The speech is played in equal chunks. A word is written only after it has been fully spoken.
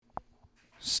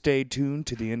Stay tuned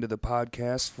to the end of the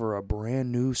podcast for a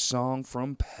brand new song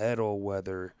from Pedal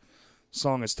Weather.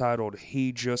 Song is titled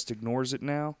He Just Ignores It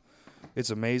Now. It's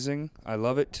amazing. I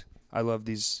love it. I love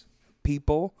these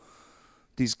people,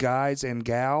 these guys and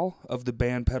gal of the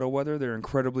band Pedal Weather. They're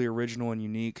incredibly original and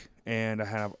unique, and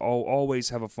I always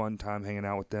have a fun time hanging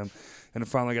out with them. And I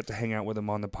finally got to hang out with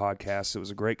them on the podcast. It was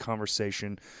a great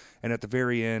conversation, and at the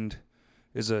very end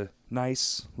is a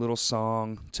nice little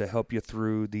song to help you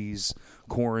through these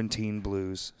quarantine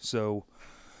blues. So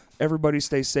everybody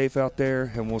stay safe out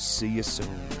there, and we'll see you soon.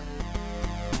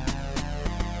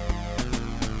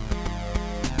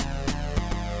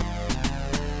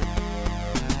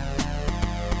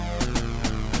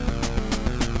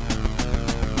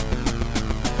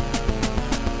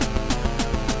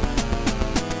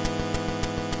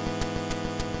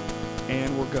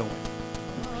 And we're going.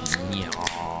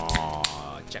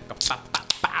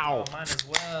 Oh, mine as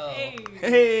well.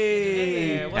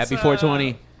 Hey! Yeah, what's Happy up?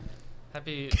 420.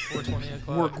 Happy 420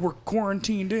 o'clock. We're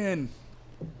quarantined in.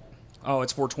 Oh,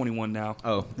 it's 421 now.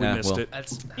 Oh, we yeah, missed well. it.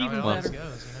 That's how Even it always better.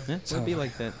 goes, you know? Yeah, it'd be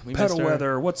like that. We Pedal missed our-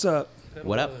 Weather, what's up?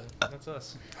 What up? That's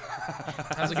us.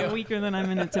 How's it It's going? weaker than I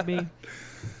meant it to be.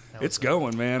 It's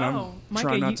going, man. I'm Oh, Micah,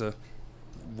 trying not you- to.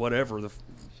 Whatever the.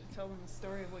 Should tell them the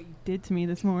story of what you did to me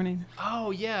this morning.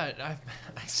 Oh, yeah. I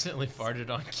accidentally farted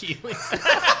on Keely.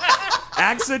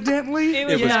 Accidentally? It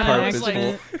was not an purposeful.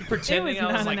 accident. Pretending It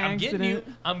was I was not like, an accident.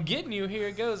 I'm getting you, here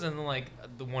it goes. And then, like,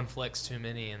 the one flex too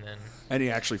many, and then, And he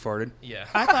actually farted. yeah.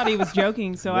 I thought he was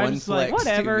joking, so I One was like, flex too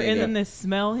whatever. many. And then this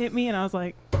smell hit me, and I was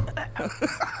like,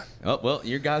 Oh, well,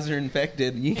 your guys are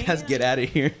infected. You guys get out of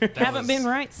here. haven't been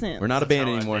right since. We're not a That's band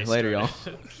how anymore. I Later, y'all.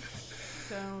 started.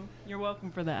 So you're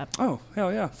welcome for that. Oh,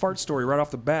 hell yeah. Fart story right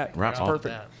off the bat. Right That's off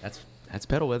perfect. that. That's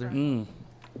pedal weather.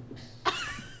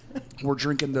 We're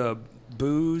drinking the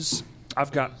booze.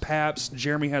 I've got Pabst.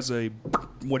 Jeremy has a,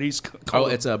 what he's Oh,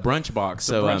 called. it's a brunch box.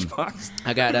 a So brunch box.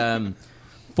 I got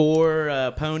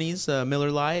 4 ponies,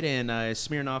 Miller Lite, and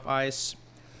Smirnoff Ice,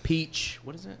 peach.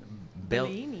 What is it?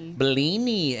 Bellini.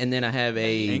 Bellini, and then I have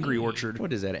a Angry Orchard.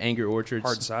 What is that? Angry Orchard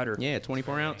Hard cider. Yeah,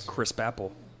 24 ounce. Crisp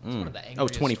apple. It's one of the Oh,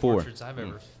 angriest 24. orchards I've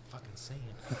ever fucking seen.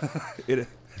 It,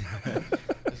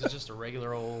 This is just a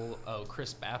regular old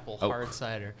crisp apple Oh. hard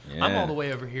cider. Yeah. I'm all the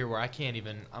way over here where I can't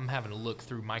even. I'm having to look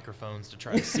through microphones to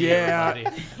try to see Yeah.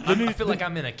 everybody. I feel like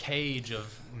I'm in a cage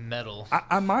of metal.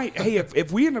 I might, hey,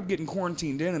 if we end up getting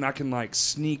quarantined in and I can, like,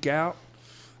 sneak out,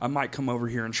 I might come over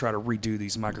here and try to redo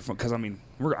these microphones. Because, I mean,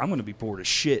 I'm going to be bored as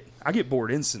shit. I get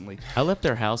bored instantly. I left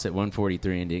our house at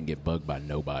 1:43 and didn't get bugged by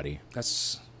nobody.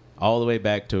 That's... All the way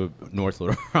back to North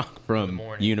Little Rock from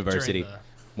morning, university.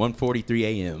 during 1:43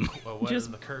 a.m. Well, what Just-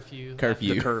 is the curfew?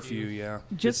 Curfew. The curfew, yeah.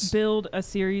 Just It's- build a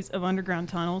series of underground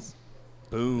tunnels.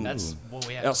 Boom. That's what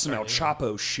we have. El to start Smell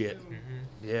doing. Chapo shit.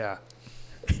 Yeah.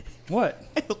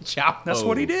 What? Chapo. That's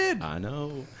what he did. I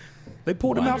know. They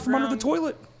pulled him out from under the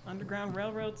toilet. Underground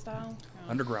railroad style.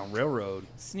 Underground Railroad.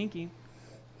 Sneaky.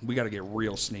 We got to get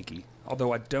real sneaky.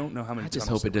 Although I don't know how many I just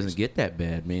tunnels hope it there doesn't get that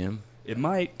bad, man. is. It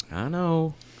might. I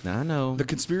know. The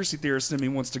conspiracy theorist in me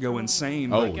wants to go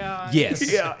insane. Oh, but- God.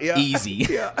 yes. Yeah, yeah. Easy.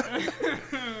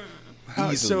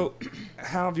 How, so,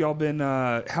 how have y'all been?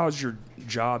 How's your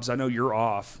jobs? I know you're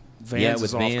off. Vans Yeah, is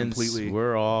with off Vans, completely.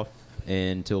 we're off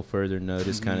until further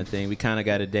notice kind of thing. We kind of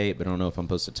got a date, but I don't know if I'm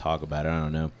supposed to talk about it. I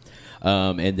don't know.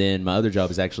 And then my other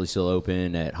job is actually still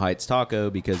open at Heights Taco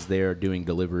because they're doing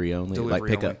delivery only, like Delivery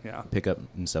pickup, only, yeah. pickup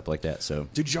and stuff like that. So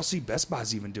Did y'all see Best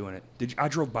Buy's even doing it? I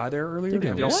drove by there earlier. doing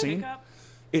Have y'all what? seen? Pickup?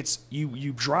 It's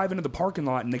you drive into the parking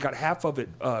lot and they got half of it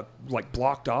like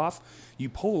blocked off. You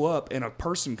pull up and a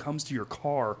person comes to your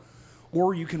car,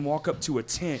 or you can walk up to a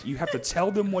tent. You have to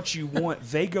tell them what you want.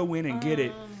 They go in and get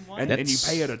it, and you That's-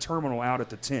 pay at a terminal out at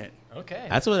the tent. Okay.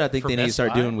 that's what I think For they need to Best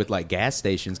start Buy? doing with like gas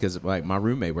stations because like my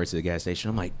roommate works at the gas station.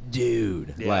 I'm like,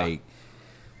 dude, Yeah. like.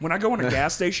 When I go in a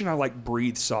gas station, I like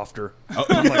breathe softer. Oh.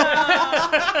 I'm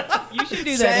like, You should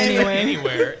do that anyway.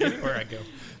 Anywhere I go.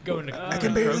 Going to I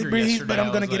can barely Kroger breathe, yesterday, but I'm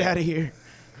I gonna was get like, out of here.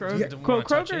 Didn't wanna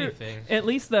touch Kroger, anything. at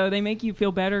least though, they make you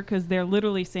feel better because they're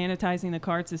literally sanitizing the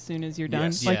carts as soon as you're done.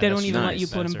 Yes. Like Yeah, they don't that's even let nice. you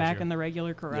put them That's so back true. in the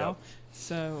regular corral.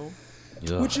 So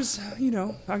which is,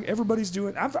 everybody's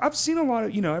doing. I've seen a lot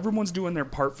of, everyone's doing their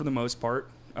part for the most part.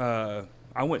 I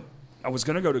was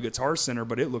gonna go to Guitar Center,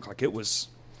 but it looked like it was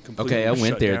completely Okay, I went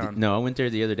shut there. down. No, I went there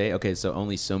the other day. Okay, so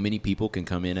only so many people can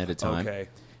come in at a time. Okay.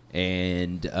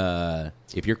 And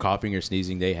if you're coughing or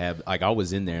sneezing, they have like I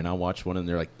was in there and I watched one of them.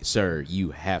 They're like, "Sir,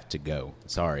 you have to go.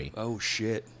 Sorry." Oh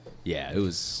shit. Yeah, it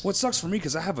was. What sucks for me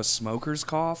because I have a smoker's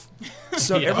cough,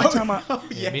 so every time I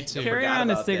Yeah, me too. carry forgot around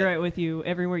a about cigarette with you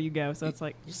everywhere you go. So it's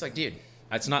like Just like, dude,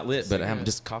 It's not lit, but I'm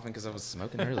just coughing because I was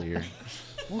smoking earlier.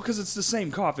 Well, because it's the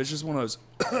same cough. It's just one of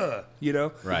those, you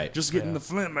know? Right. Just getting the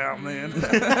phlegm out, man.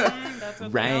 That's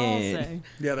what they all Right. say.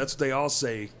 Yeah, that's what they all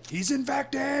say. He's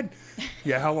infected.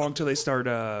 Yeah, how long till they start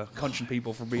punching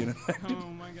people for being infected? Oh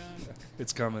my god.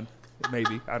 It's coming.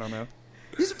 Maybe. I don't know.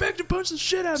 He's infected, punch the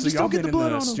shit out of him. So Just y'all don't get been the in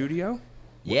blood the on him. studio?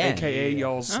 Yeah. AKA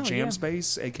y'all's Oh, jam yeah.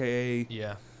 space? AKA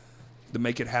Yeah. the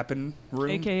Make It Happen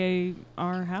room? AKA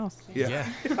our house. Yeah.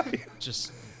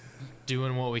 Just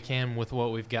doing what we can with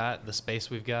what we've got, the space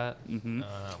we've got. Mm-hmm.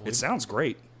 We've- It sounds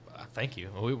great. Thank you.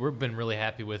 We've been really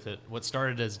happy with it. What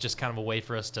started as just kind of a way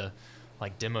for us to,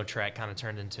 like, demo track kind of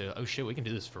turned into, oh shit, we can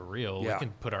do this for real. Yeah. We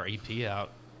can put our EP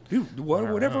out. Dude, On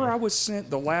our whatever own. I was sent,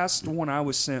 the last one I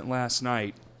was sent last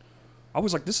night, I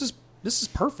was like, this is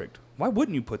perfect. Why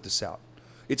wouldn't you put this out?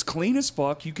 It's clean as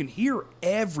fuck. You can hear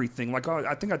everything. Like,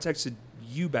 I think I texted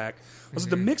you back. I was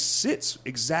like, the mix sits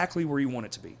exactly where you want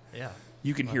it to be. Yeah.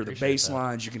 You can I hear the appreciate bass that.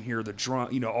 lines. You can hear the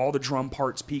drum. You know, all the drum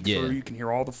parts peek Yeah. through. You can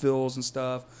hear all the fills and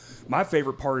stuff. My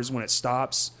favorite part is when it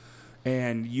stops,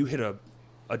 and you hit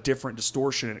a different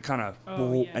distortion, and it kind of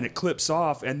Oh, yeah. and it clips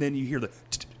off, and then you hear the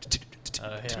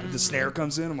Yeah. the snare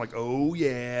comes in. I'm like, oh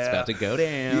yeah, It's about to go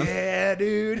down. yeah,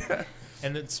 dude.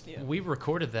 And we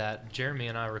recorded that. Jeremy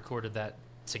and I recorded that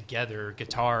together,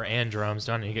 guitar and drums.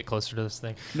 Do I need to get closer to this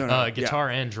thing? No, guitar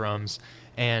and drums,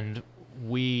 and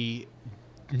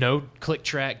no click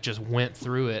track, just went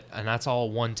through it, and that's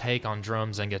all one take on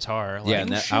drums and guitar. Like, Yeah,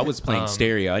 and I was playing Um,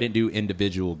 stereo. I didn't do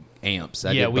individual amps.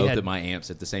 I Yeah, did we both had of my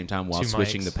amps at the same time while two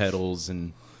switching mics. the pedals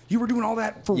and You were doing all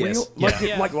that for Yes. real,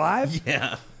 Yeah. like live.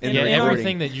 yeah, And yeah, then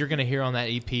everything that you're going to hear on that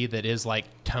EP that is like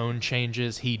tone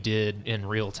changes, he did in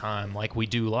real time, like we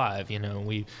do live. You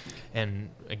know, and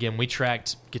again, we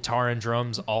tracked guitar and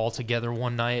drums all together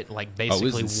one night, like was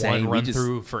basically insane. one We run just-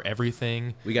 through for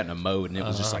everything. we got in a mode and it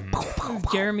was just like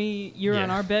Jeremy, you're Yeah.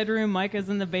 on our bedroom. Micah's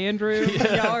in the band room.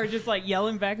 Y'all are just like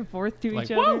yelling back and forth to Like,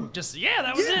 each other. whoa, just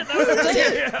that was it. That was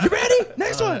it. you ready?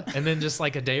 Next one. And then just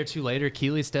like a day or two later,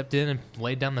 Keeley stepped in and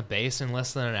laid down the bass in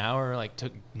less than an hour. Like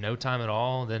took no time at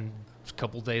all. Then a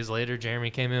couple days later, Jeremy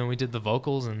came in and we did the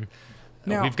vocals, and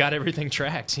Now- we've got everything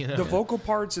tracked. You know, The vocal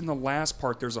parts in the last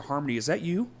part, there's a harmony. Is that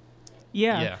you?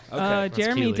 Yeah. Yeah. Okay. That's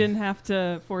Jeremy Keely. didn't have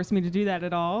to force me to do that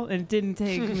at all. It didn't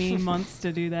take me months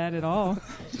to do that at all.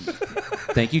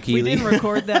 Thank you, We Keely. didn't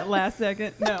record that last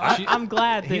second. No, I'm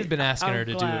glad that He's been asking I'm her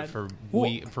to do glad. it for Well,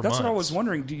 for that's months. what I was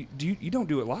wondering. Do you don't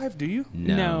do it live? Do you?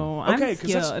 No, I'm Okay,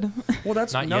 'cause that's- scared. Well,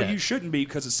 that's Not no. yet. You shouldn't be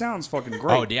because it sounds fucking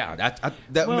great. Oh yeah, that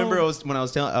Well- remember when I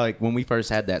was telling like when we first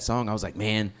had that song, I was like,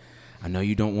 man, I know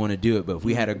you don't want to do it, but if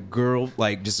we had a girl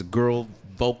like just a girl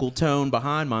vocal tone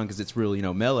behind mine because it's real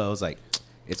mellow, I was like,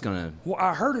 it's gonna. Well,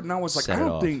 I heard it and I was like, Set I it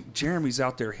don't off. think Jeremy's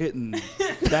out there hitting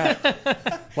that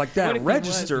like What if that he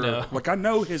register. was? No. Like I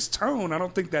know his tone. I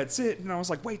don't think that's it. And I was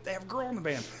like, wait, they have a girl in the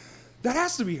band. That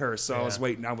has to be her. So I was Yeah.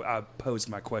 waiting. I posed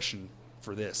my question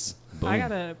for this. I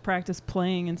gotta practice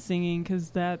playing and singing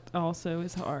because that also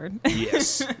is hard.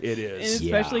 Yes, it And is.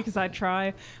 especially Yeah. because I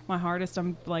try my hardest.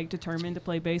 I'm like determined to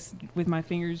play bass with my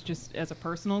fingers just as a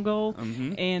personal goal,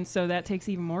 Mm-hmm. and so that takes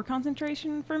even more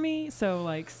concentration for me. So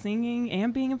like singing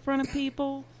and being in front of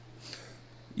people,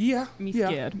 Yeah, me yeah.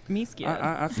 scared. Me scared.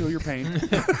 I feel your pain.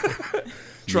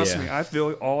 Trust Yeah. me, I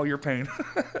feel all your pain.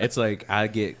 It's like I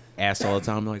get asked all the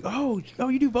time, like, oh,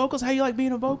 you do vocals? How you like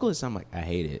being a vocalist? I'm like, I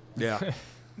hate it. Yeah.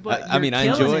 But I you're mean, I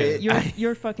killing enjoy it. it.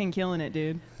 You're fucking killing it,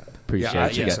 dude. Appreciate Yeah, I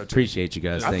you think guys. so, too. Appreciate you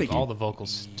guys. I Thank think you. all the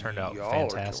vocals turned out Y'all are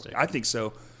fantastic. killing it. I think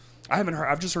so. I haven't heard.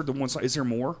 I've just heard the one song. Is there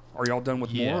more? Are y'all done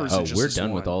with Yeah. more? Or is Oh, it just we're this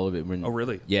done with one? all of it. Oh,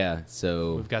 really? Yeah.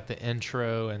 So We've got the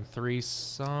intro and 3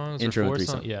 songs. Intro or and 4 3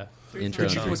 songs. songs. Yeah. intro.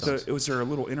 Did you and put songs. was there a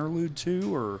little interlude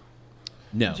too, or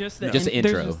No, Just the, just the there's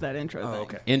intro. just that intro. oh, thing.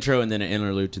 okay. Intro and then an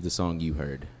interlude to the song you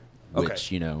heard, Okay.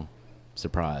 which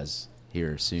surprise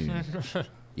here soon,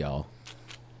 y'all.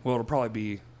 Well, it'll probably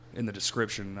be in the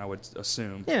description, I would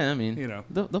assume. Yeah, I mean,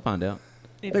 they'll find out.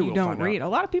 If They you will don't find out. read, a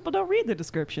lot of people don't read the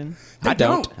description. I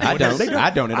don't. I don't. They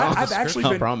I don't at all. I've actually I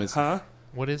been. promise. Huh?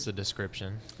 What is the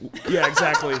description? Yeah,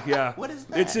 exactly. Yeah. What is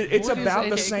It's What is about a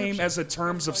the description? same as a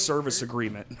terms of service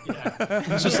agreement.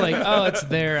 It's just like, oh, it's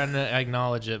there, and I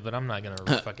acknowledge it, but I'm not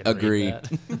gonna fucking Agree. read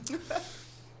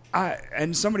that.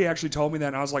 And somebody actually told me that,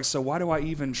 and I was like, so why do I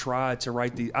even try to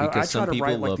write these? I Because try some to people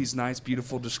write like love- these nice,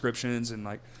 beautiful descriptions and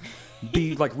like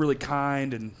be like really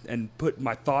kind and put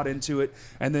my thought into it,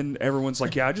 and then everyone's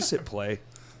like, yeah, I just hit play.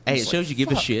 Hey, It's it shows like, you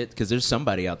give a fuck. shit because there's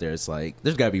somebody out there. It's like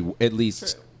there's got to be at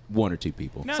least one or two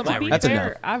people. No, Somebody to be read it. That's fair,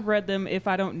 enough. I've read them. If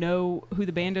I don't know who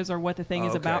the band is or what the thing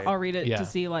is about, Okay. I'll read it Yeah. to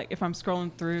see like if I'm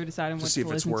scrolling through, deciding what see to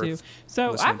if it's listen to. worth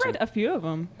So listening I've read to. a few of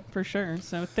them for sure.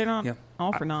 So they're not Yeah.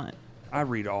 all for naught.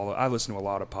 I listen to a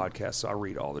lot of podcasts, so I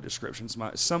read all the descriptions.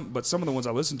 Some of the ones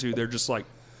I listen to, they're just like,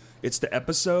 it's the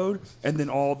episode and then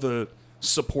all the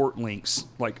support links,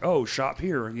 like, oh, shop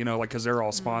here, like, because they're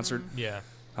all sponsored. Yeah.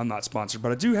 I'm not sponsored,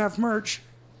 but I do have merch.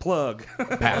 Plug.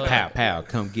 Pow, pow, pow.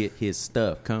 Come get his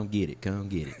stuff. Come get it. Come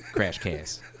get it. Crash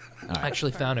Cast. All I right.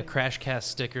 actually found a Crash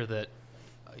Cast sticker that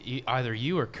either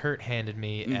you or Kurt handed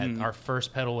me at our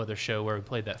first Pedal Weather show where we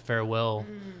played that farewell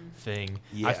thing.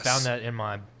 I Yes. found that in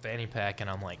my fanny pack, and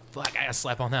I'm like, fuck, I gotta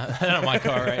slap on that on my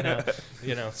car right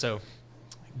now. So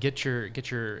get your.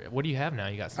 What do you have now?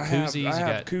 You got some koozies. I you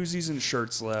have got koozies and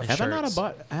shirts left. Have I not shirts.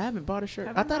 bought? I haven't bought a shirt. I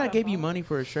Haven't thought I bought gave you one. money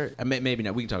for a shirt. maybe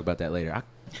not. We can talk about that later. I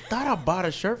thought I bought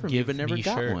a shirt from you, Give but never me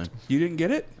got shirt. one. You didn't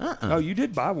get it? Uh-uh. Oh, you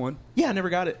did buy one. Yeah, I never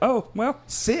got it. Oh, well.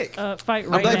 Sick. Fight right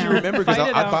I'm glad now. you remember because Fight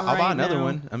it I'll out buy right another now.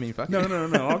 one. I mean, fuck No.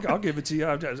 it. I'll give it to you.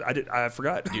 I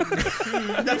forgot.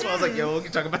 That's why I was like, yo, we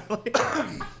can talk about it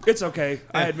later. It's okay.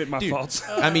 I admit my Dude, faults.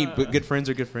 I mean, but good friends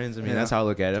are good friends. I mean, Yeah. that's how I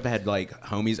look at it. I've had like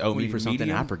homies owe me you, for something,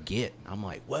 and I medium? forget. I'm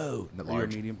like, whoa, the You're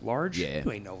large. medium. Large? Yeah.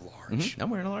 You ain't no large. I'm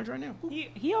wearing a large right now.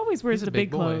 He always wears He's a the big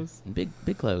big boy. clothes.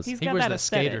 Big clothes. He's he got wears that that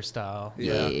skater aesthetic. style.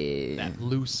 Yeah. That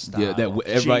loose style. Yeah,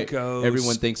 everybody, Jinkos.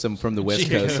 everyone thinks I'm from the West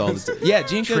Jinkos. Coast all the time. Yeah,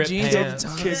 Jinko Trip jeans pants.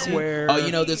 all the time. Kickwear.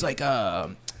 Oh, there's like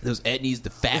those Etnies, the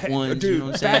fat ones. Dude, you know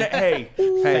what I'm saying?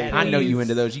 hey. I know you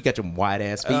into those. You got your white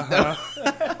ass feet though.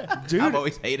 Dude, I've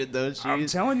always hated those shoes. I'm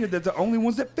telling you, they're the only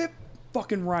ones that fit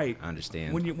fucking right. I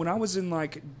understand. When I was in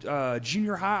like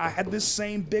junior high, I had this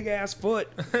same big ass foot,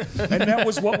 and that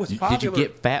was what was popular. Did you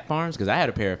get Fat Farms? Because I had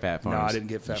a pair of Fat Farms. I didn't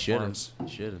get Fat Farms. You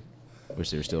should have. Wish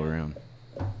they were still around.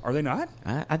 Are they not?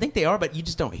 I think they are, but you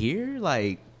just don't hear.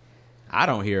 Like, I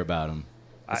don't hear about them.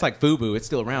 It's like FUBU. It's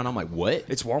still around. I'm like, what?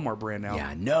 It's Walmart brand now. Yeah,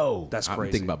 I know. That's I'm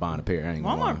crazy. thinking about buying a pair. I ain't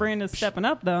gonna lie. Walmart brand is stepping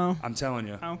up though. I'm telling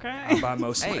you. Okay. I buy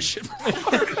most of my Hey. shit. They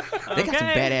got some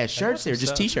Okay. badass shirts there, just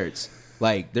stuff. T-shirts.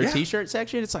 Like their Yeah. T-shirt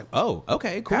section, it's like, oh,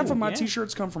 okay, cool. Half of my Yeah.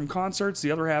 T-shirts come from concerts.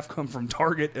 The other half come from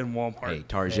Target and Walmart. Hey,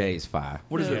 Target's fire.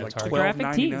 What is Yeah, it, like Target. $12.99?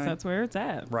 Graphic tees. That's where it's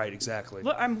at. Right, exactly.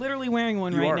 Look, I'm literally wearing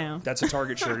one You right are. now. That's a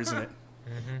Target shirt, isn't it?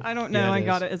 I don't know. Yeah, it I is.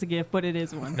 got it as a gift, but it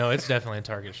is one. No, it's definitely a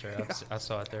Target shirt. I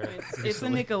saw it there. It's a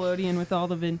Nickelodeon with all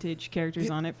the vintage characters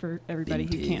on it for everybody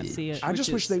who can't see it. I just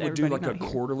which wish is they would do like everybody a not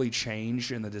here. quarterly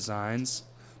change in the designs,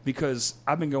 because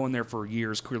I've been going there for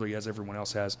years, clearly as everyone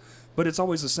else has, but it's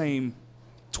always the same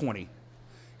 20.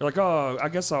 You're like, oh, I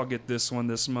guess I'll get this one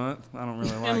this month. I don't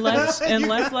really like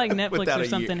Unless like Netflix Without a or year.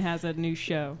 something has a new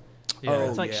show. Yeah. Oh,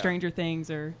 It's like yeah. Stranger Things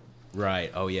or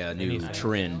Right. Oh yeah, new Anything.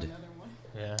 trend.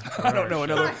 Yeah. I don't know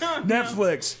another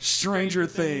Netflix, Stranger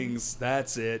Things.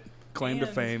 That's it. Claim to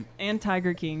fame. and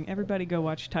Tiger King. Everybody go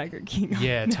watch Tiger King. on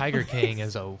Yeah, Tiger Netflix. King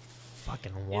is a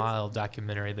fucking wild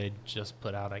documentary they just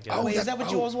put out, I guess. Oh, Wait, is that what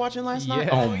you was watching last night?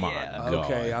 Yeah. Oh my Yeah. god.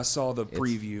 Okay, I saw the It's-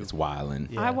 preview. It's wildin'.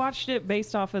 Yeah. I watched it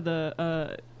based off of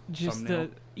the just Thumbnail? the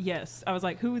yes. I was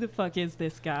like, who the fuck is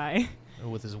this guy?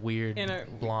 With his weird In a-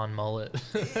 blonde mullet.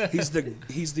 He's the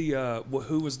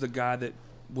who was the guy that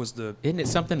was the Isn't it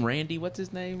something Randy? What's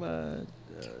his name?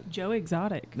 Joe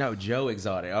Exotic. No, Joe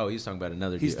Exotic. Oh, he's talking about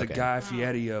another he's dude. the Okay. Guy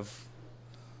Fieri of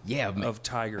of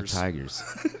Tigers. Tigers.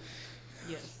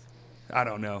 Yes. I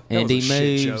don't know. That Andy was a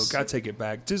shit moves. joke. I take it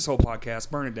back. This whole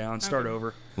podcast, burn it down, start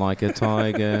over. Like a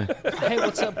tiger. Hey,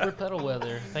 what's up, We're Pedal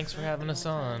Weather? Thanks for having us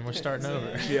on. We're starting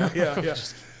over. Yeah.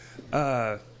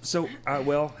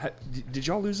 Did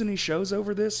y'all lose any shows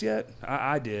over this yet?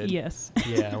 I did. Yes.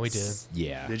 Yeah, we did.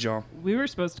 Yeah. Did y'all? We were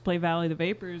supposed to play Valley of the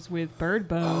Vapors with Bird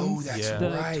Oh, Bones. that's Yeah. the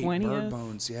right. 20th. Bird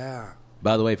Bones. Yeah.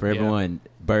 By the way, for Yeah. everyone,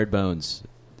 Bird Bones,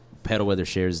 Pedal Weather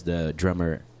shares the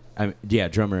drummer.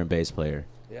 Drummer and bass player.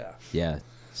 Yeah. Yeah.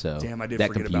 So Damn, I did that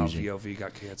forget confusion. about VOV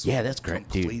got canceled. Yeah, that's great,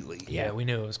 dude. completely. Yeah, we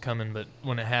knew it was coming, but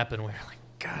when it happened, we were like,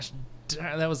 gosh,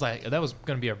 that was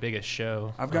going to be our biggest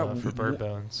show I've got for Bird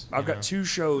Bones. I've got 2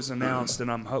 shows announced,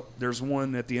 and there's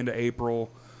one at the end of April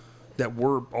that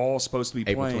we're all supposed to be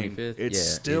April playing. 25th. It's Yeah.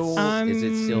 still Is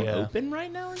it still Yeah. open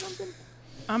right now or something?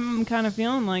 I'm kind of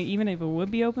feeling like even if it would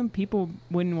be open, people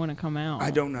wouldn't want to come out.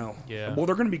 I don't know. Yeah. Well,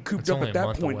 they're going to be cooped It's up only at a that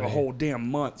month point a away. whole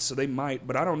damn month, so they might,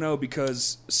 but I don't know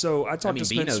because I talked I mean, to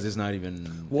Spencer. Beano's is not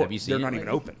even. Well, have you seen they're it not even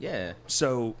lately? open. Yeah.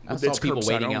 So I it's saw people curbside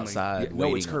waiting only. outside,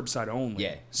 No, it's waiting. curbside only.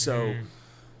 Yeah. So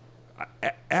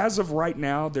as of right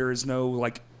now, there is no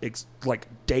like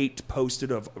date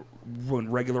posted of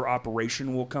when regular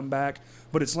operation will come back.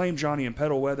 But it's Lame Johnny and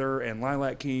Pedal Weather and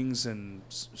Lilac Kings and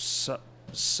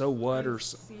so what or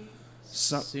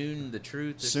Soon the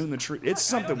truth. Is, soon the tree. It's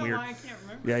something weird. I can't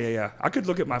remember. Yeah. I could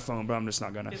look at my phone, but I'm just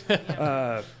not gonna.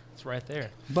 It's right there.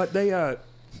 But they,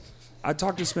 I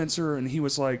talked to Spencer, and he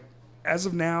was like, as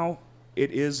of now,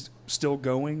 it is still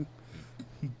going,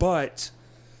 but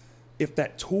if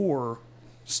that tour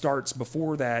starts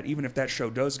before that, even if that show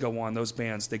does go on, those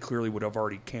bands, they clearly would have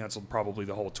already canceled probably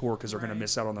the whole tour because they're going to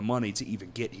miss out on the money to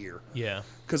even get here. Yeah.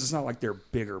 Because it's not like they're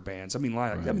bigger bands. I mean,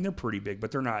 they're pretty big,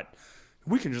 but they're not.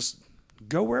 We can just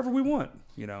go wherever we want,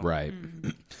 you know. Right.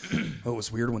 Oh, it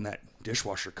was weird when that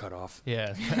dishwasher cut off.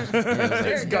 Yeah.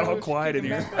 It got all quiet in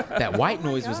here. That white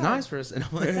noise was nice for us. And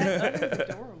I'm like, That's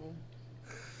adorable.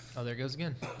 Oh, there it goes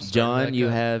again. John, you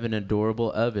Back up. have an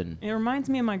adorable oven. It reminds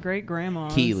me of my great grandma.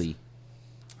 Keeley.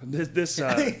 This It's a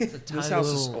this tiny house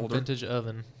is little older. vintage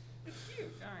oven. All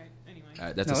right. Anyway. All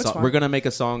right, that's No, a it's song. fine. We're gonna make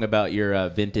a song about your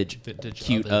vintage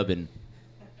cute oven. oven.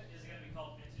 Is it going to be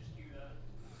called Vintage Cute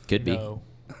Oven? Could be. No.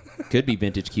 Could be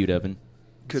vintage cute oven.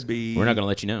 Could be. We're not gonna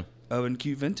let you know. Oven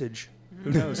cute vintage.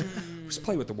 Who knows? Just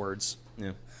play with the words.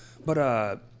 Yeah.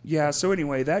 But yeah. So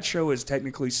anyway, that show is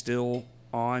technically still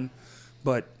on,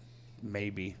 but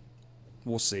maybe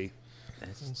we'll see.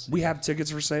 We have tickets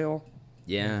for sale.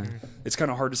 Yeah. It's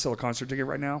kind of hard to sell a concert ticket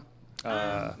right now.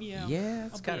 Yeah. Yeah,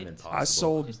 it's A kind of bit.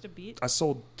 impossible. I Just a bit.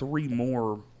 sold 3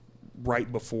 more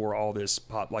right before all this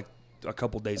popped, like a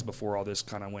couple days before all this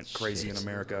kind of went crazy in Shit.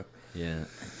 America. Yeah.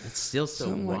 It's still so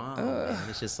So I'm like, wrong. Man.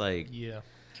 It's just like Yeah.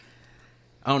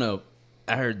 I don't know.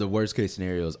 I heard the worst case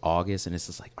scenario is August, and it's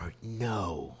just like,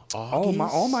 no, All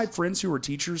August? my friends who are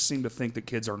teachers seem to think that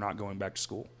kids are not going back to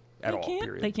school at They all. can't.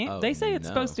 Period. They can't. Oh, They say it's no.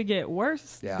 supposed to get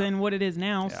worse Yeah. than what it is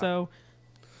now. Yeah. So,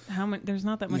 how much? There's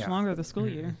not that much Yeah. longer of the school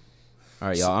year. All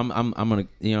right, y'all. I'm gonna.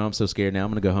 I'm so scared now.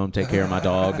 I'm gonna go home, take care of my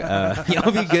dog.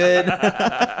 Y'all be good.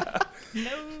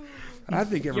 No. I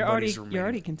think everybody's you're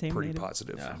already contaminated. pretty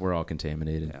positive. We're all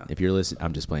contaminated. Yeah. If you're listening,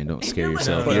 I'm just playing. Don't scare you're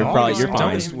yourself. But You're probably August, you're fine.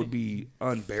 August would be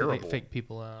unbearable. Like fake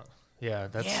people out. Yeah,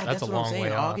 that's Yeah, that's a what long I'm saying.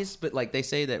 way off. August, but like they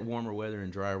say that warmer weather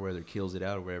and drier weather kills it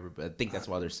out or whatever. But I think that's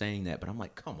why they're saying that. But I'm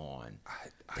like, come on,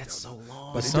 that's so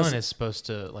long. The it sun doesn't- is supposed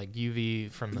to like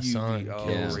UV from the UV, sun oh,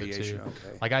 kills it radiation, too.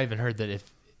 okay. Like I even heard that if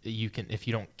you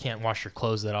can't wash your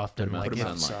clothes that often, Put 'em like Put 'em in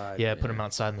if- outside. yeah, put them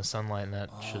outside in the sunlight, and that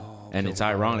should. and kill it's the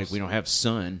ironic virus. we don't have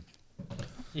sun.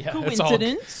 Yeah,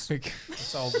 Coincidence?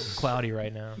 It's all cloudy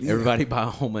right now. Everybody buy a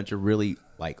whole bunch of really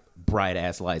like bright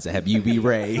ass lights that have UV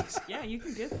rays. Yeah, you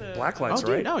can get the Black Oh, lights, dude,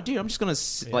 right? no, dude, I'm just gonna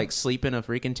like sleep in a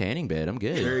freaking tanning bed. I'm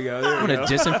good. There you go. I'm gonna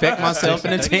disinfect myself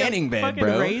in a tanning bed, fucking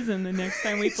bro. raisin the next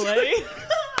time we play.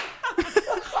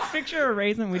 Picture a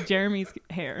raisin with Jeremy's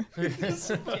hair. That's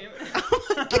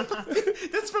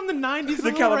from the '90s.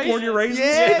 The California raisins.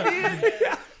 Yeah,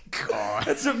 dude. God.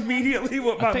 That's immediately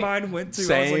what my think- mind went to. I was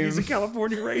like, Same. he's a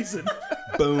California raisin.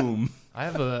 Boom. I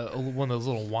have one of those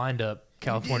little wind-up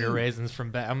California raisins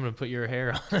from back. I'm gonna put your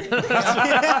hair on it.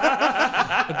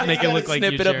 Make it look like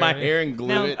snip you, it up my Jeremy. hair and glue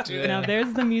Now, it to it. now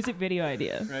there's the music video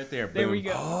idea. Right there. There we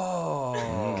boom. go.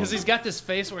 Oh. Because he's got this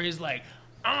face where he's like,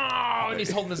 oh, and he's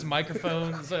holding this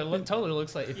microphone. So it totally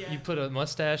looks like if you put a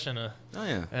mustache and a Oh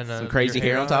yeah. and Some crazy your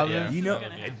hair on top of yeah. it. You know,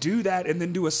 gonna happen. do that and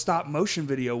then do a stop motion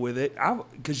video with it.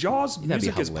 Because y'all's be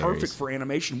music is hilarious. perfect for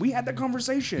animation. We had that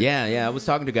conversation. Yeah, yeah. I was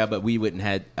talking to a guy, but we wouldn't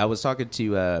had. I was talking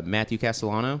to Matthew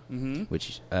Castellano,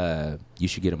 which you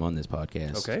should get him on this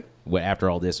podcast. Okay. Well, after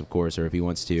all this, of course, or if he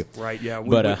wants to. Right, yeah.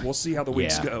 We'll see how the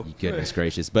weeks yeah, go. Goodness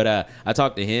gracious! But I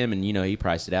talked to him, and he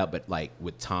priced it out. But like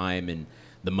with time and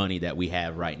the money that we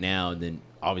have right now, and then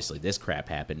obviously this crap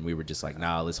happened, we were just like,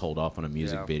 nah, let's hold off on a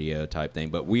music Yeah. video type thing.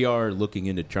 But we are looking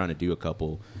into trying to do a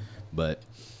couple, but.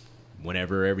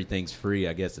 Whenever everything's free,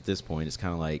 I guess at this point it's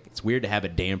kind of like it's weird to have a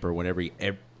damper whenever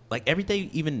like everything,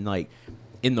 even like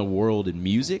in the world in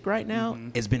music right now,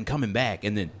 has been coming back,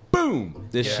 and then boom,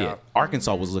 this Mm-hmm. Yeah. shit.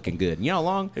 Arkansas was looking good. You know how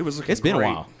long It was looking It's been great.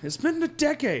 a while. It's been a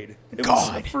decade. It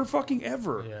God. was for fucking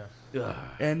ever. Yeah.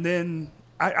 And then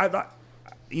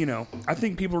I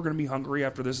think people are going to be hungry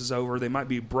after this is over. They might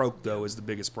be broke though, is the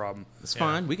biggest problem. It's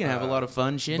fine. We can have a lot of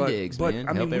fun shindigs, but man.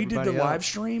 I mean, Help we did the everybody out. live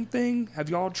stream thing. Have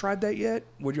y'all tried that yet?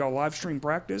 Would y'all live stream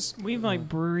practice? We've like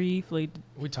briefly.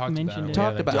 We talked Mentioned about it. it.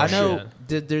 Talked about. I know.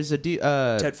 There's a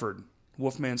Tedford,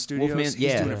 Wolfman Studios. Wolfman, He's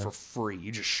yeah. doing it for free.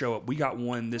 You just show up. We got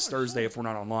one this Thursday if we're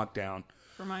not on lockdown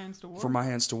For my hands to war. for My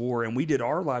Hands to War, and we did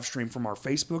our live stream from our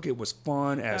Facebook. It was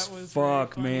fun as was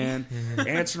fuck, very man.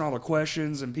 Answering all the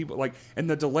questions and people and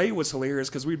the delay was hilarious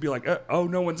because we'd be like, "Oh,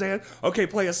 no one's in. Okay,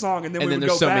 play a song," and then And we then would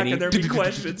there's go so back many. and there'd be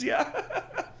questions. Yeah,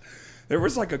 there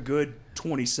was like a good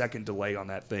 20-second delay on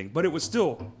that thing, but it was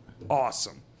still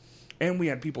awesome. And we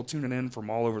had people tuning in from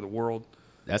all over the world.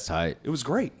 That's tight. It was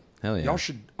great. Hell yeah. Y'all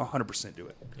should 100% do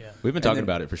it. Yeah. We've been talking then-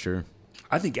 about it for sure.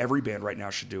 I think every band right now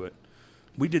should do it.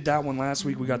 We did that one last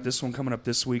week. We got this one coming up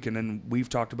this week, and then we've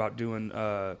talked about doing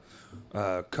a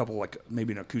couple, like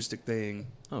maybe an acoustic thing.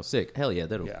 Oh, sick. Hell yeah.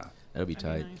 That'll Yeah. be That'd be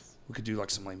tight. nice. we could do like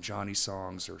some Lame Johnny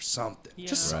songs or something. Yeah.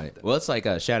 Just Right. something. Well, it's like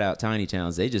shout out Tiny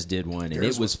Towns. They just did one, and Theirs it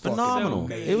was was fucking phenomenal.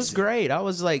 amazing. It was great. I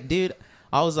was like, dude,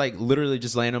 I was like literally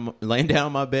just laying down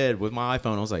on my bed with my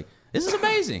iPhone. I was like, this is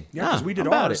amazing. Yeah, because Nah, we did I'm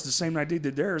about ours it. the same night they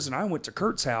did theirs, and I went to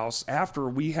Kurt's house after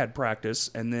we had practice,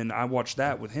 and then I watched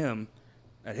that with him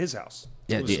at his house.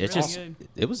 Yeah, It was dude, it's really just good.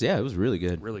 it was really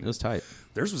good. Really It was tight.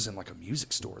 Theirs was in like a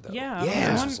music store though. Yeah.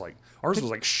 Yeah. Ours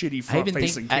was like shitty I front even think-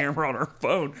 facing camera on our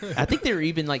phone. I think they were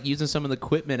even like using some of the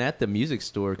equipment at the music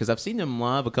store because I've seen them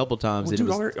live a couple times. Well, and dude,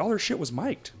 it was, all their shit was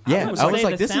mic'd. yeah, was I gonna was say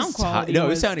like, the this sound is quality tight. No, it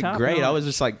was sounded top great. I notch. was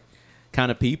just like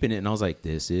kind of peeping it, and I was like,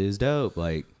 this is dope.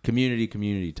 Like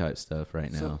community type stuff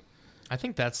right now. I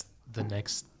think that's the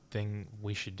next thing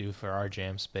we should do for our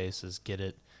jam space is get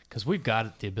it because we've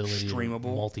got the ability Streamable. to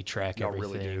multi-track Y'all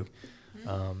everything. really do.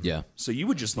 Yeah. So you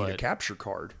would just need a But- capture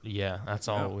card. Yeah, that's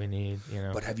all we need. You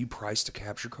know, But have you priced a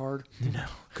capture card? No.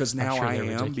 Because I'm now sure I they're am,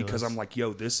 because ridiculous. I'm like,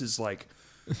 yo, this is like,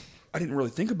 I didn't really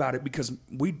think about it because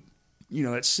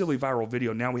that silly viral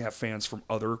video, now we have fans from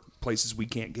other places we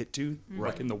can't get to,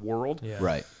 like in the world. yeah.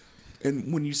 Right.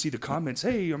 And when you see the comments,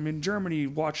 hey, I'm in Germany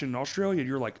watching Australia,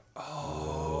 you're like,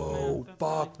 oh, That's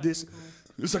fuck, really this. fucking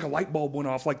cool. It's like a light bulb went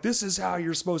off. Like, this is how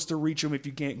you're supposed to reach them if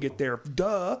you can't get there.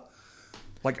 Duh.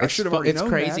 Like, I should have already It's known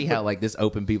crazy that, how but like this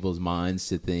opened people's minds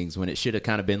to things when it should have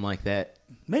kind of been like that.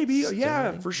 maybe,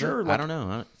 yeah, for sure. I Like, don't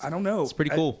know. I don't know. It's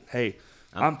pretty cool. Hey,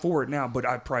 I'm for it now, but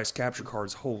I price capture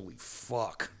cards. Holy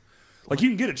fuck! Like you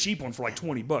can get a cheap one for like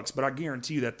 $20, but I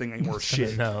guarantee you that thing ain't worth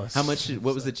shit. No, How much?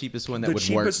 What was the cheapest one that The would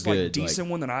cheapest, work like good? decent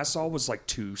one that I saw was like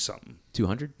 $2 something.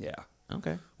 200. Yeah,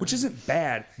 Okay. which isn't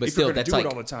bad. But if still, you're gonna that's do like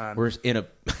it all the time. we're in a.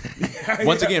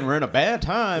 Once again, we're in a bad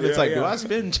time. It's Yeah, like, do yeah. I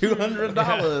spend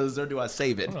 $200 or do I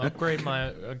save it? I'm gonna upgrade my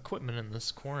equipment in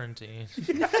this quarantine,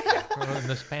 or in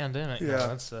this pandemic. Yeah. No,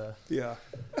 that's Yeah,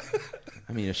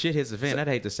 I mean, if shit hits the fan, I'd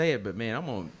hate to say it, but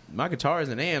man, my guitars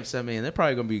and amps. I mean, they're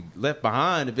probably gonna be left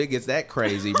behind if it gets that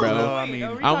crazy, bro. Well, I mean,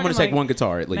 Are we I'm gonna talking take like one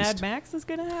guitar at least. Mad Max is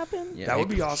gonna happen. Yeah, that would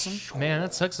hey, be awesome. man.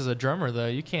 That sucks as a drummer though.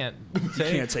 You can't.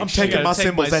 Can't take I'm shit. taking my take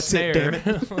cymbals. my That's it. Damn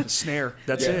snare. it. Snare.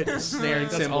 That's it. Snare and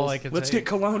That's cymbals. all I can Let's take. get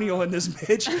Colonial in this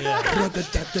bitch.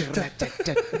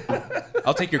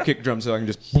 I'll take your kick drum so I can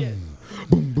just.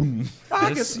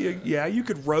 I can see. Yeah, you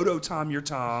could roto tom your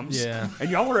toms. Yeah. and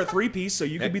y'all are a 3-piece, so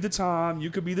you could be the tom, you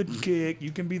could be the kick,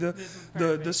 you can be the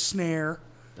snare.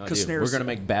 Oh, Because dude, we're gonna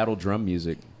make battle drum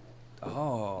music.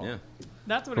 Oh, Yeah.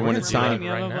 That's what For it when was it's reminding time. me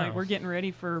of. Right of, now. Like we're getting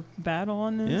ready for battle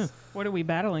on this. Yeah. What are we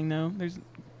battling though? There's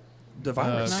the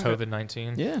virus.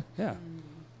 COVID-19. Yeah. Yeah,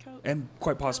 and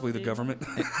quite possibly the government.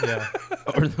 Yeah.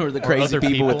 Or the crazy other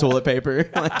people with people. toilet paper.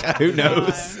 Like, who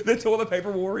knows? The toilet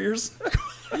paper warriors.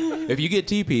 If you get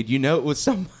TP'd, you know it was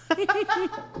some.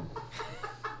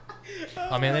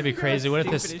 Oh man, that'd be crazy. What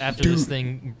if this Stupid as after this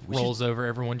thing rolls over,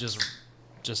 everyone just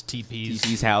TPs?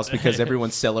 TP's house because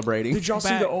everyone's celebrating. Did y'all see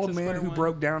Back the to old man square who one.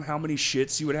 broke down how many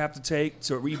shits you would have to take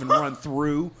to even run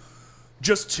through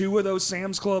just 2 of those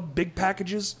Sam's Club big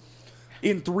packages?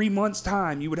 In 3 months'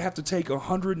 time, you would have to take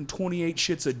 128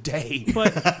 shits a day.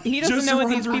 but he doesn't Just know to what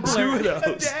run these through people 2 are. of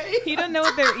those. He doesn't know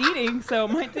what they're eating, so it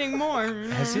might take more.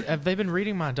 Have they been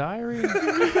reading my diary?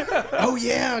 Oh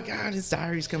yeah, God, his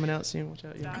diary's coming out soon. Watch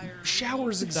out. Yeah.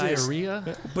 Showers exist, Diarrhea?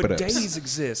 but But, days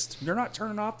exist. They're not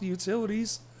turning off the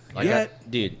utilities Like yet.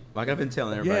 dude, like I've been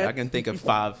telling everybody, Yeah. I can think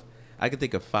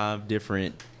of 5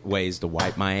 different ways to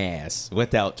wipe my ass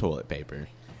without toilet paper.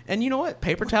 And you know what?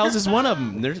 Paper towels is one of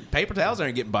them. There's paper towels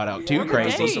aren't getting bought out too What are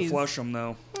crazy. Supposed to days? flush them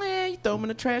though. You throw them in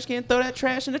the trash can. Throw that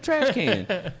trash in the trash can.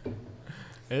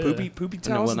 Poopy No, towels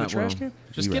well, in the not trash well. can.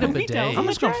 Just You get a right. Poopy bidet. towels. I'm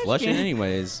just gonna Trash flush it can.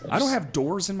 anyways. I don't have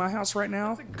doors in my house right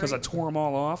now because I tore them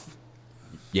all off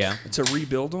Yeah. to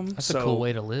rebuild them. That's so a cool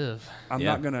way to live. I'm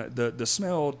Yeah. not gonna. The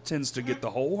smell tends to get the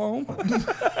whole home.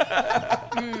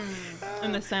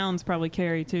 And the sounds probably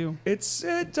carry too. It's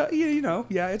it's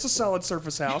a solid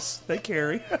surface house. They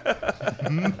carry.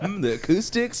 The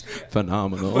acoustics,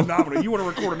 phenomenal. Phenomenal. You want to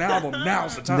record an album?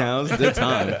 Now's the time. Now's the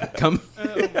time. Come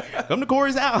to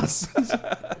Corey's house.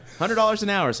 $100 an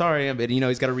hour. Sorry, but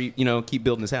he's got to keep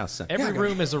building his house. So. Every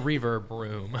room is a reverb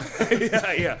room.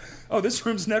 yeah, yeah. Oh, this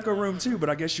room's an echo room too, but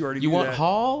I guess you already. You do want that.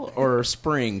 hall or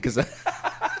spring? Because Do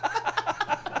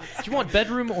you want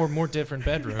bedroom or more different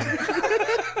bedroom?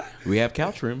 we have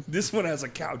couch room. This one has a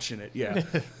couch in it. Yeah.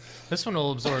 This one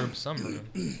will absorb some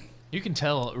room. You can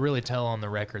really tell on the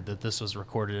record that this was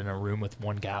recorded in a room with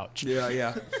one couch. Yeah,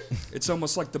 yeah. It's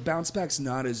almost like the bounce back's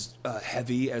not as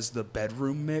heavy as the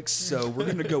bedroom mix, so we're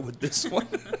gonna go with this one.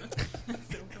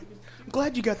 I'm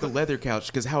glad you got the leather couch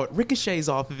because how it ricochets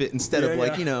off of it instead Yeah, of yeah.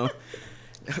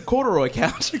 Corduroy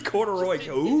couch. Corduroy.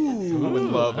 Ooh. I would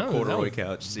love a Oh, that corduroy would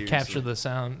couch. Seriously. Capture the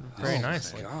sound very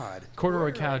nicely. God.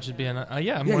 Corduroy couch would be an yeah. I'm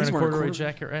Yeah, wearing he's a wearing a corduroy corduroy-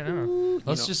 jacket right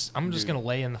now. I'm just gonna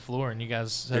lay in the floor and you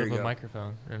guys set There up you a go.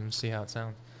 microphone and see how it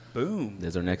sounds. Boom.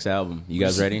 There's our next album. You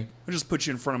guys ready? I'll just put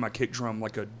you in front of my kick drum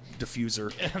like a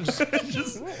diffuser. I'm just,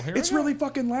 here It's we go. really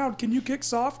fucking loud. Can you kick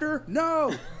softer?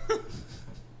 No.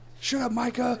 Shut up,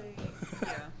 Micah.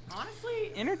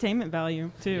 Honestly, entertainment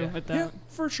value too with that. Yeah,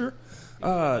 for sure.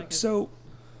 like it. So,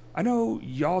 I know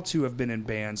y'all two have been in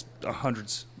bands,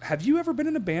 hundreds. Have you ever been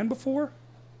in a band before?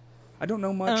 I don't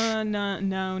know much.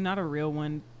 No, not a real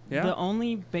one. Yeah? The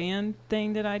only band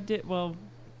thing that I did, well,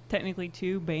 technically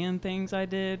 2 band things I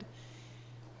did.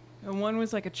 And one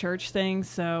was like a church thing,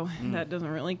 so that doesn't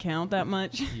really count that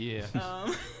much. Yeah.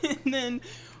 And then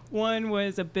one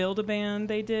was a Build-A-Band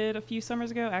they did a few summers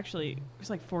ago. Actually, it was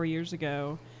like 4 years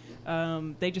ago.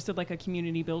 They just did like a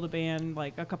community Build-A-Band.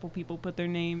 Like a couple people put their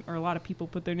name, or a lot of people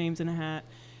put their names in a hat.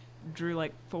 Drew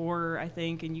like 4, I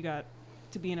think, and you got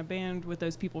to be in a band with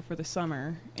those people for the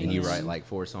summer. And you then- write like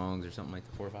 4 songs or something like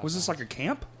that, 4 or 5. Was this songs? like a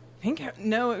camp? I think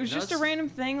no, it was No, just a it's- random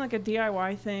thing, like a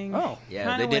DIY thing. Oh. Yeah,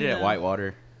 Kinda they did it when at the-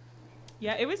 Whitewater.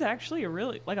 Yeah, it was actually a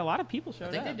really like a lot of people I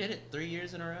showed think up. they did it 3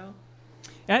 years in a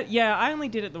row. Yeah, I only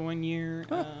did it the 1 year.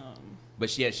 But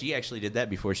she actually did that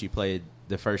before she played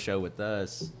the first show with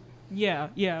us Yeah,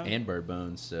 and Bird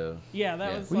Bones. So that yeah.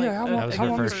 was Well, like yeah, how That long, was how her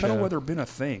long has first Pedal show. Weather been a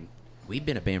thing? we've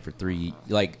been a band for 3,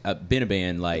 been a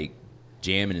band like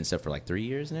jamming and stuff for like 3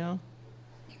 years now.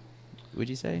 Would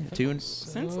you say 2 and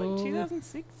since like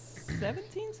 2006,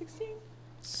 17, 16.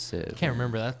 7? Can't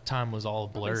remember. That time was all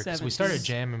blurred 'cause we 70s. started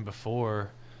jamming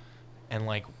before, and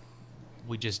like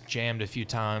we just jammed a few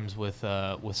times with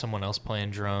someone else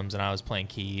playing drums and I was playing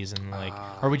keys and like,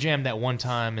 or we jammed that one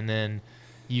time and then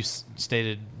you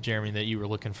stated, Jeremy, that you were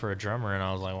looking for a drummer and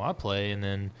I was like, well, I'll play, and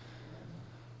then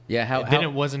Yeah, then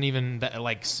it wasn't even that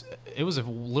like it was a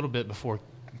little bit before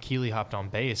Keeley hopped on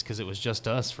bass because it was just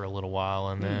us for a little while,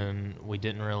 and then we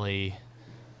didn't really.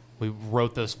 We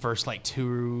wrote those first like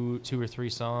two or three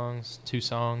songs, 2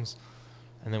 songs,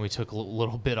 and then we took a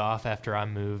little bit off after I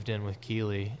moved in with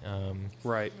Keeley,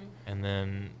 Right. and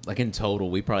then like in total,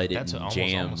 we probably That's didn't almost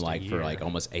jam a like for year. like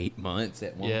almost 8 months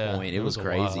at one yeah, point. It was a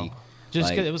crazy. while. Just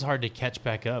Like- 'cause it was hard to catch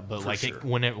back up, but For like sure.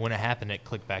 when it happened, it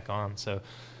clicked back on. So,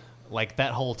 like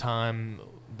that whole time,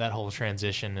 that whole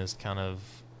transition is kind of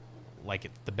like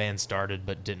the band started,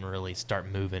 but didn't really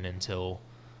start moving until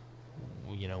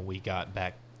we got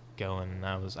back going. And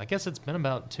I guess it's been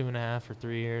about 2.5 or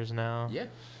 3 years now. Yeah,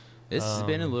 this has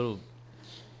been a little.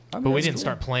 I mean, But we that's didn't cool.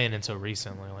 start playing until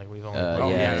recently. Like we've only Oh,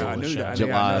 played yeah, a I couple knew shows. that. I knew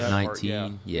July of that part, 19. yeah.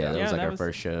 Yeah, that was like our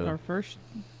first show. Our first.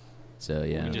 So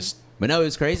yeah, We just but no, it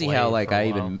was crazy how played like for a I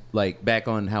while. even like back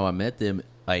on how I met them.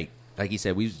 Like you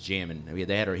said, we was jamming.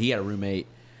 He had a roommate,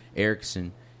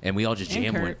 Erickson, and we all just And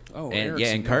jammed. Kurt. One. Oh, and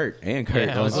Erickson, Kurt and Kurt.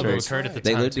 Yeah, I was those living three. with Kurt at the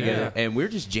They time, lived too. together, Yeah. and we were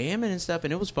just jamming and stuff,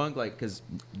 and it was fun. Like because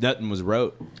nothing was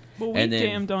wrote. Well, we And then-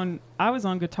 jammed on. I was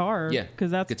on guitar. Yeah,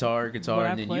 because that's guitar, what I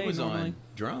and then you play was normally. on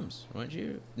drums, weren't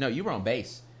you? No, you were on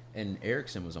bass, and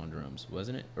Erickson was on drums,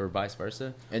 wasn't it, or vice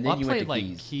versa? And then Well, I you went played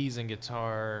to like keys and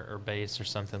guitar or bass or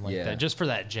something like Yeah. that, just for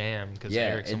that jam because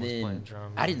Erickson and was then playing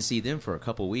drums. I didn't see them for a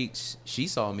couple weeks. She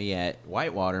saw me at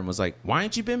Whitewater and was like, "Why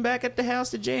ain't you been back at the house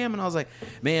to jam?" And I was like,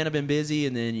 "Man, I've been busy."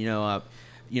 And then I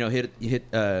hit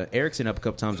Erickson up a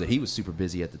couple times, but he was super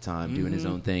busy at the time doing his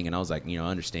own thing. And I was like, I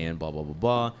understand, blah blah blah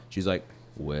blah. She's like,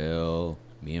 "Well,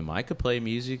 me and Mike could play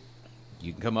music.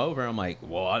 You can come over." I'm like,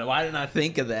 "Well, why didn't I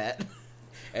think of that?"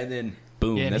 And then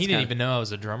boom, Yeah, and that's he didn't kinda- even know I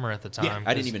was a drummer at the time. Yeah,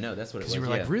 I didn't even know that's what it was. Because you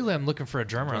were like, yeah. really? I'm looking for a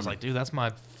drummer. I was Drummer. like, dude, that's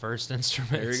my first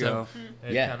instrument. There you So go.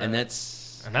 it Yeah, kinda- and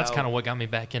that's how- kind of what got me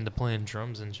back into playing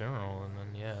drums in general.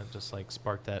 And then it just like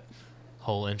sparked that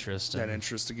whole interest. That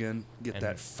interest again. Get and-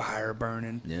 that fire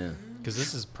burning. yeah. Because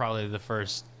this is probably the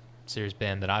first serious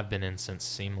band that I've been in since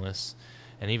Seamless,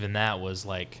 and even that was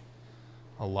like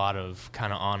a lot of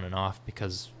kind of on and off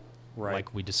because. Right.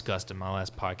 Like we discussed in my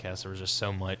last podcast, there was just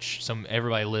so much.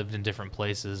 Everybody lived in different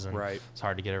places, and Right. it's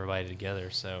hard to get everybody together.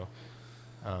 So,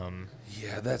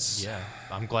 Yeah, that's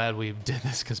I'm glad we did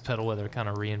this because Pedal Weather kind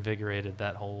of reinvigorated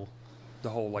that whole. the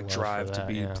whole like Love for drive to that,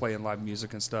 be yeah. playing live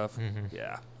music and stuff. Mhm.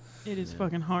 Yeah. It is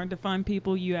fucking hard to find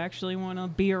people you actually want to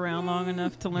be around long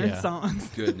enough to learn Yeah. songs.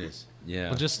 Goodness. Yeah.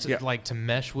 Well, just Yeah. like to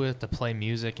mesh with, to play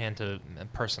music, and to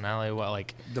personality.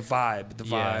 Like The vibe,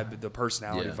 Yeah. the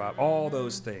personality Yeah. vibe, all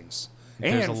those things.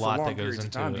 There's and a lot for long that goes periods of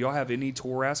into time. it. Do y'all have any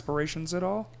tour aspirations at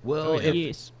all? well, Oh, yeah.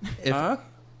 Yes. if Huh?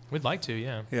 we'd like to,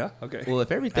 yeah. Yeah. Okay. well,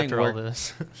 if everything After all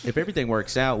works, this, if everything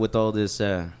works out with all this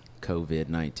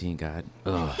COVID-19, God,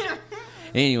 ugh.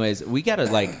 Anyways, we got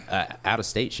a out of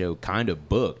state show kind of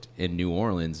booked in New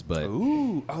Orleans, but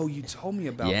Ooh, oh, you told me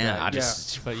about yeah, that. I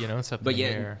just But it's up but in the yeah,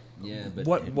 air. yeah.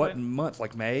 But What month?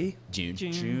 Like May, June?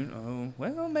 June? Oh,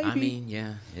 well, maybe. I mean,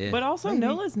 yeah. But also, Maybe.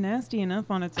 NOLA's nasty enough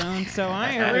on its own, so I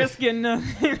ain't risking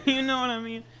nothing. You know what I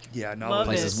mean? yeah, no. Love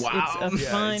place it. is wild. It's a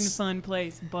Yeah, fun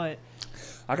place, but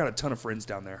I got a ton of friends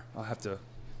down there. I'll have to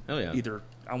oh yeah, either.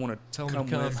 I want to Tell 'em come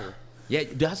to come. with, or yeah.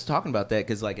 I was talking about that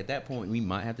because at that point we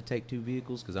might have to take 2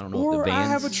 vehicles because I don't know if or the I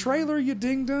bands. have a trailer. You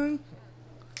ding dong.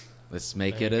 Let's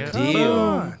make There it you a go. deal.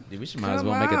 on. Dude, we should might as Come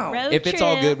well make on. it. Road If it's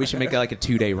all trip. good, we should make like a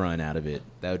 2-day run out of it.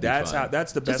 That would be That's fun. how.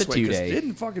 That's the Just best a way. 'Cause 2-day.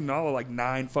 Didn't fucking NOLA like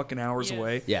 9 fucking hours Yeah.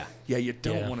 away? Yeah, Yeah, you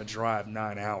don't Yeah. want to drive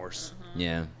 9 hours.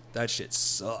 yeah, That shit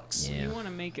sucks. yeah. you want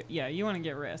to make it. Yeah, you want to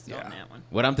get rest Yeah. on that one.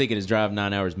 What I'm thinking is drive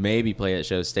 9 hours, maybe play that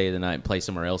show, stay the night, and play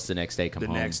somewhere else the next day. Come The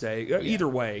home next day, Yeah. either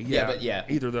way, Yeah, yeah, but yeah,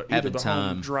 either the having home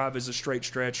time. drive is a straight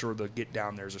stretch, or the get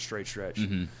down there is a straight stretch.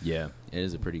 Mhm. Yeah, it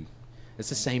is a pretty. It's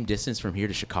the same distance from here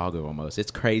to Chicago almost. It's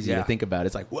crazy Yeah. to think about.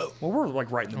 It's like whoa. Well, we're like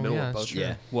right in the Oh, middle yeah, of that's both. true.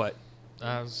 Yeah. What?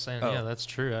 I was saying, Oh. yeah, that's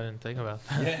true. I didn't think about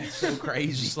that. Yeah, it's so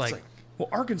crazy. Just like, Well,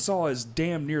 Arkansas is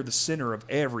damn near the center of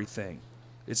everything.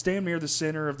 It's damn near the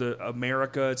center of the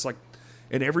America. It's like,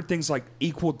 and everything's like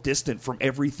equal distant from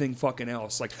everything fucking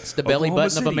else. Like It's the belly Oklahoma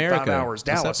button of City, America. 5 hours. What's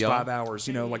up, Dallas, y'all? 5 hours.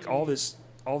 You know, like all this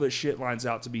shit lines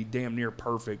out to be damn near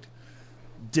perfect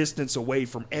distance away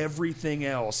from everything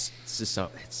else. It's just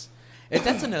so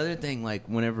that's another thing. Like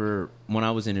when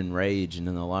I was in Enrage, and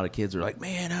then a lot of kids were like,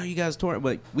 "Man, how you guys touring?"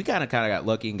 But we kind of got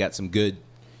lucky and got some good,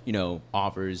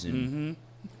 offers and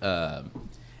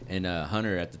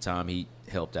Hunter at the time he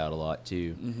helped out a lot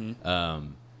too.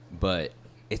 But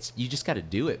you just got to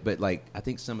do it. But like I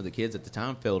think some of the kids at the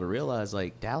time failed to realize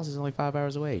like Dallas is only 5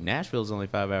 hours away, Nashville's only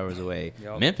 5 hours away,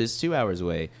 Yep. Memphis 2 hours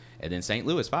away, and then St.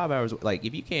 Louis 5 hours. Like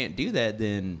if you can't do that,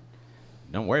 then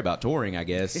don't worry about touring, I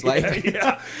guess. Like,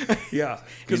 yeah. Because You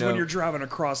when know- you're driving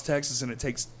across Texas and it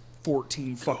takes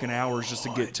 14 fucking hours just to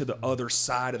get to the other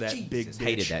side of that big bitch.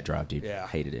 hated that drive, dude. Yeah.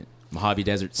 Hated it. Mojave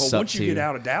Desert Well, sucked once you too. get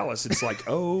out of Dallas, it's like,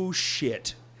 oh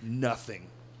shit, nothing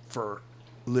for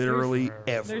literally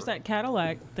ever. There's that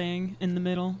Cadillac thing in the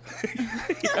middle.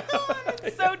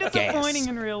 It's so disappointing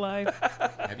in real life.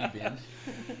 Have you been?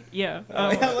 Yeah.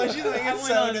 I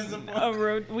went on a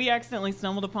road. We accidentally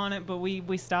stumbled upon it, but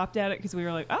we stopped at it because we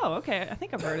were like, oh, okay, I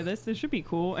think I've heard of this. This should be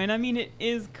cool. And I mean, it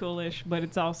is coolish, but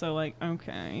it's also like,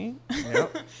 okay.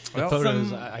 Yep. the Well, photos,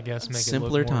 some I guess, make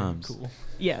simpler it look more times. cool.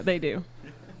 Yeah, they do.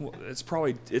 well, it's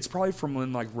probably from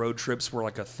when like road trips were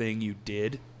like a thing you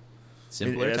did.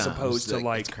 Simpler as times. opposed to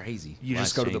like it's crazy. you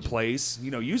just go to the Life-changing. place.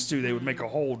 Used to they would make a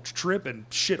whole trip and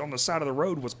shit on the side of the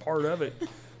road was part of it.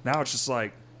 Now it's just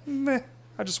like, meh.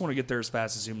 I just want to get there as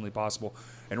fast as humanly possible.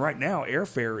 And right now,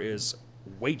 airfare is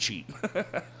way cheap.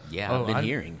 Yeah, I've been I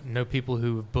hearing. know people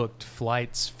who have booked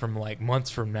flights from like months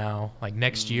from now, like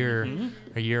next year,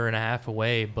 a year and a half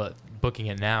away, but booking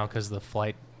it now because the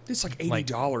flight. It's like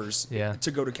 $80 Yeah.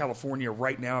 to go to California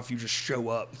right now if you just show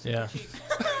up. Yeah,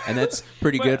 And that's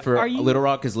pretty But good for are you- Little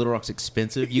Rock because Little Rock's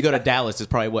expensive. You go to Dallas, it's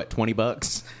probably what,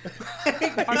 $20?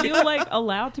 Are you like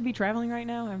allowed to be traveling right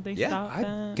now? Have they stopped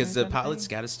that? because Is the that a pilots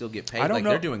thing? got to still get paid. I don't Like know.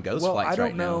 they're doing ghost well, flights I don't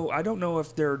right know. now. I don't know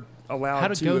if they're allowed how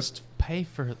to. did Ghost pay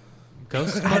for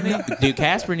Ghost money? Dude,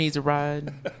 Casper needs a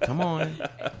ride. Come on.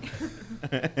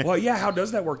 Well, yeah. How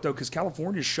does that work though? Because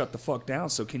California's shut the fuck down.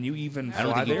 So can you even I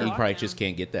don't fly think there? you probably just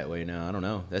can't get that way now. I don't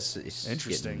know. It's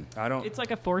Interesting. getting- I don't. It's like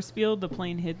a force field. The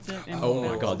plane hits it. And Oh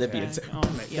my God, that'd be okay. insane. Oh,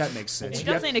 that makes sense. It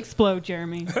You have- doesn't explode,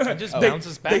 Jeremy. It just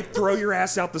bounces They back. throw your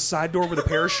ass out the side door with a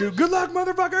parachute. Good luck,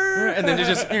 motherfucker! And then they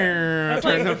just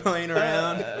turn the plane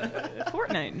around.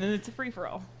 Fortnite, and it's a free for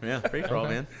all. Yeah, free for all,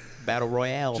 man. Battle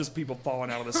Royale. Just people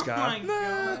falling out of the Oh my sky.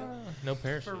 god, No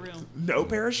parachute. for real. No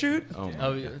parachute. oh, my.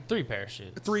 Oh, yeah, 3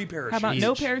 parachutes. 3 parachutes. How about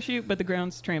no Each. parachute, but the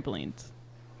ground's trampolines?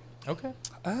 Okay.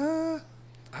 I That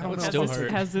don't would know. still has, hurt.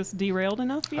 this, has this derailed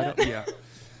enough I yet? don't, yeah.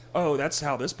 Oh, that's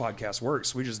how this podcast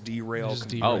works. We just derail. Just Oh,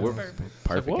 derail. we're Perfect.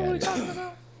 perfect What were we at it. talking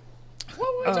about?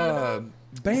 What were we talking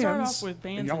about? Bands. Start off with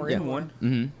bands And y'all are and in more. one.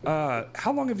 Mm-hmm.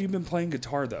 How long have you been playing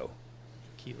guitar though?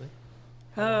 Keely.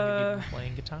 How long have you been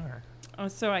playing guitar?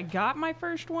 So I got my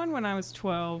first one when I was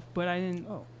 12, but I didn't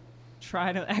Oh,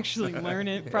 try to actually learn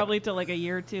it probably till like a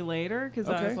year or two later because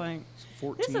I Okay. was like,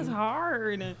 14. this is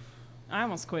hard. I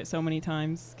almost quit so many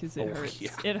times because it Oh, hurts. yeah.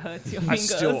 It hurts your I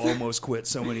fingers. still almost quit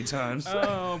so many times.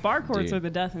 Oh, bar chords Dude. are the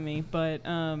death of me. But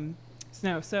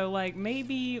so like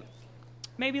maybe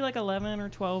like 11 or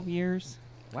 12 years,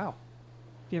 Wow.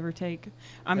 give or take.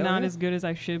 I'm Hell not yeah. as good as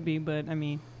I should be, but I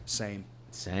mean, Same.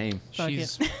 Same. Fuck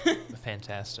She's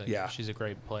fantastic. Yeah. She's a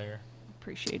great player.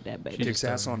 Appreciate that, baby. Kicks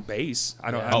ass on bass. I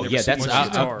don't. Yeah. I've Oh, never yeah, seen that's- her I-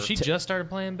 guitar. She just started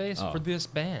playing bass Oh. for this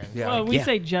band. Yeah. Well, we Yeah.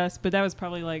 say just, but that was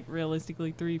probably like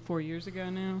realistically 3-4 years ago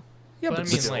now. yeah, but I but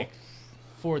mean, still. like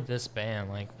for this band,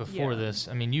 like before Yeah. this,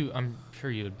 I mean, I'm sure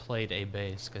you had played a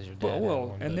bass because your dad. had well,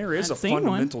 one, and but there is I've a seen one.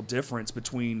 fundamental difference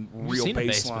between you've real seen a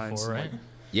bass bass lines. before, right?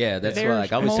 Yeah, that's why. There's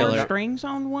Like I was more telling her, strings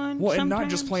on one. Well, and not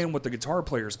just sometimes. playing what the guitar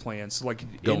player's playing. So, like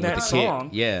going in with that the song,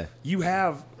 kick. Yeah. you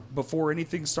have before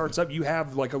anything starts up, you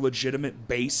have like a legitimate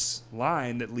bass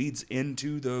line that leads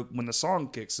into the when the song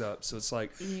kicks up. So it's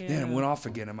like, Yeah. man, it went off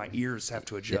again, and my ears have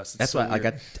to adjust. It's That's so why, like,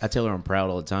 weird. I tell her I'm proud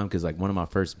all the time because, like, one of my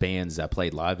first bands I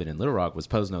played live in Little Rock was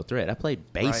Pose No Threat. I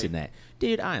played bass Right. in that.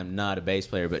 Dude, I am not a bass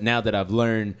player, but now that I've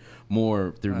learned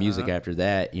more through music after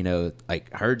that, you know,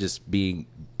 like, her just being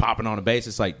popping on a bass,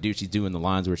 it's like, dude, she's doing the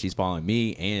lines where she's following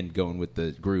me and going with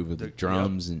the groove of the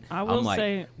drums. And I will I'm like,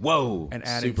 say- whoa, and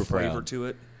adding super flavor proud. to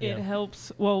it. It Yeah.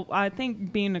 helps. Well, I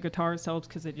think being a guitarist helps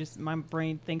because it just my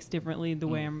brain thinks differently the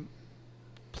way I'm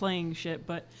playing shit.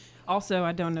 But also,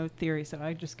 I don't know theory, so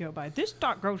I just go by this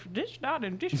dot goes this dot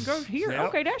and this goes here. Yep.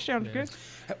 Okay, that sounds good.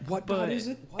 What But- dot is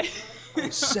it? What? Oh,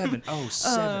 7. Oh,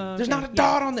 7. There's not a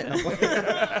dot on there.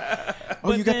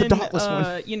 Oh, you got the dotless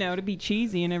one. You know, to be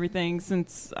cheesy and everything,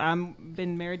 since I'm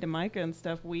been married to Micah and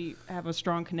stuff, we have a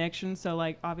strong connection. So,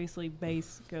 like, obviously,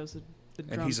 bass goes with the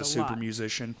drums And he's a a super lot.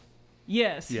 musician.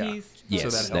 Yes, Yeah. he's Yes, So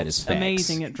that that is helps. facts.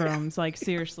 amazing at drums. Like,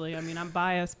 seriously, I mean, I'm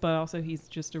biased, but also he's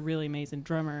just a really amazing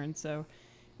drummer, and so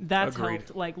that's Agreed.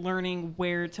 helped, like, learning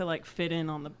where to like fit in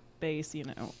on the bass, you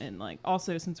know, and like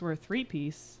also since we're a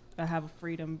 3-piece, I have a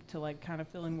freedom to like kind of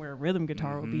fill in where a rhythm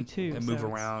guitar would be too, And so move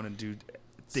it's- around and do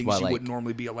things why, you like- wouldn't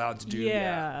normally be allowed to do.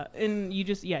 Yeah, and you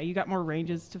just you got more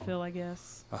ranges to fill, I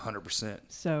guess. 100%.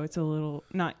 So it's a little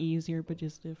not easier, but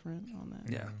just different on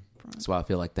that. Yeah. front. That's why I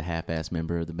feel like the half-ass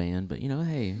member of the band. But, you know,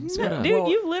 hey, it's No, what up. dude, Well,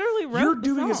 you literally wrote You're the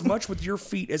doing as song. much with your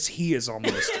feet as he is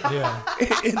almost Yeah.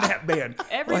 in that band.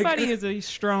 Everybody Like, is a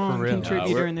strong For real.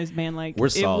 contributor we're- in this band. Like we're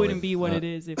it solid. wouldn't be what it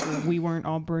is if we weren't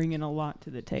all bringing a lot to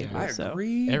the table. I so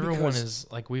agree. Everyone because- is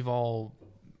like we've all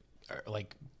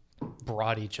like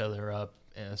brought each other up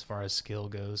as far as skill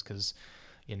goes because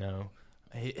you know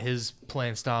his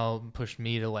playing style pushed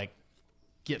me to like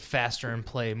get faster and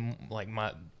play like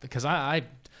my because I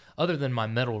other than my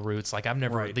metal roots, like I've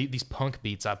never Right. these punk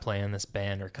beats I play in this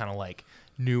band are kind of like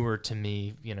newer to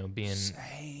me, you know, being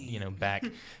you know back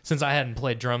since I hadn't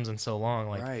played drums in so long,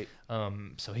 like Right.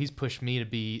 so he's pushed me to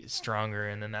be stronger,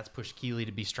 and then that's pushed Keely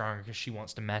to be stronger because she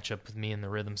wants to match up with me in the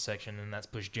rhythm section, and that's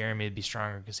pushed Jeremy to be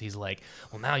stronger because he's like,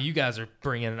 well, now you guys are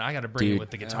bringing it, I got to bring Dude, it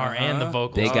with the guitar and the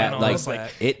vocals. They and got all like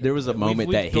this, it. There was a moment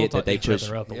we've that built hit that they each pushed.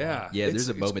 other up a lot. Yeah. Yeah, there's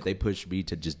a moment they pushed me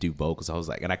to just do vocals. I was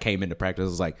like, and I came into practice. I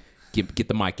was like, get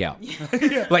the mic out.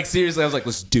 Like seriously, I was like,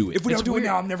 let's do it. If we It's don't do weird. it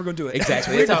now, I'm never going to do it.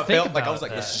 Exactly. weird That's how to it think felt. Like I about was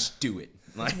like, let's that. just do it.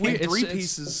 Like, And It's- three it's-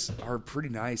 pieces are pretty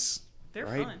nice. they're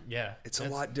right? fun. Yeah, It's a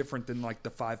lot different than like the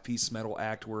 5-piece metal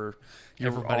act where you're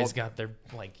Everybody's all- got their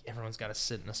like everyone's got to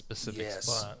sit in a specific Yes.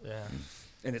 spot. Yeah,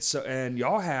 and it's so and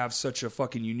y'all have such a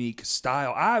fucking unique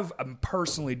style. I've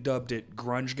personally dubbed it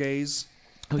grunge gaze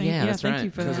oh yeah, that's thank right.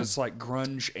 you for because that. it's like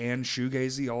grunge and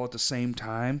shoegazy all at the same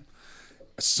time.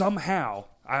 Somehow,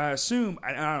 I assume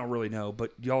I don't really know,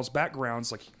 but y'all's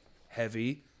backgrounds like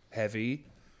heavy,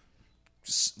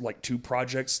 like two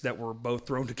projects that were both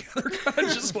thrown together, kind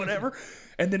of just whatever,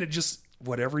 and then it just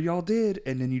whatever y'all did,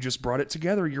 and then you just brought it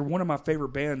together. You're one of my favorite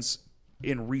bands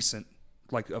in recent,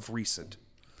 like of recent.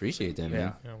 Appreciate that,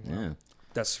 man. Yeah, Yeah. well,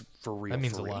 That's for real. That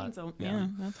means for a real. lot. So, yeah,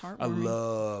 that's heartwarming. I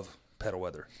love Pedal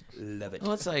Weather. Love it.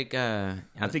 Well, it's like I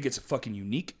think it's fucking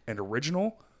unique and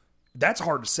original. That's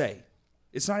hard to say.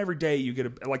 It's not every day you get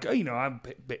a like you know I'm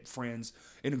friends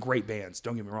in great bands.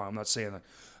 Don't get me wrong. I'm not saying that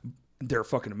they're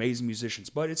fucking amazing musicians,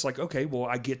 but it's like okay, well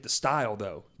I get the style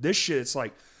though. This shit, it's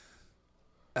like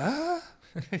I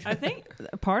think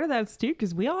part of that's too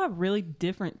because we all have really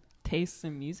different tastes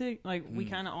in music. Like we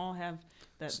kind of all have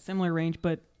that similar range,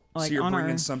 but like so you're on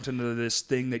bringing our something to this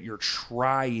thing that you're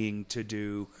trying to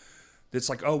do. That's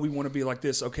like oh we want to be like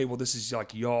this. Okay, well this is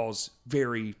like y'all's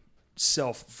very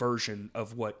self version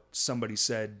of what somebody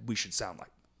said we should sound like.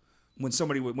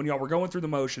 When y'all were going through the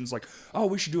motions, like, oh,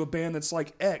 we should do a band that's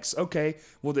like X. Okay,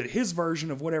 well, that his version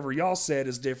of whatever y'all said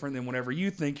is different than whatever you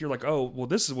think. You're like, oh, well,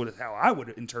 this is how I would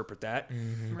interpret that,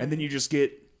 and then you just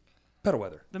get Pedal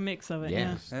Weather. the mix of it.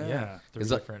 Yeah. Yeah. yeah, three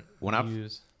It's like different when I-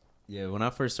 views. Yeah, when I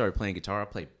first started playing guitar, I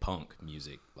played punk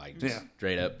music, like just Yeah.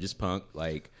 straight up, just punk,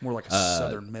 like More like a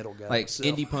southern metal guy. like myself.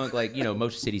 indie punk, like you know,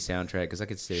 Motion City Soundtrack, because I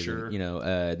could say, Sure. you know,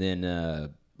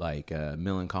 then like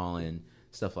Millen Collin,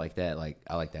 stuff like that. Like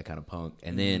I like that kind of punk,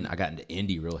 and then I got into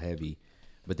indie real heavy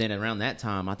But then around that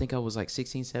time, I think I was like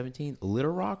 16, 17.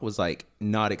 Little Rock was like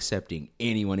not accepting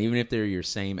anyone, even if they're your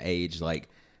same age, like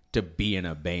to be in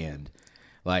a band.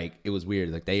 Like it was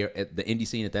weird. Like they at the indie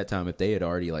scene at that time, if they had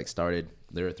already like started,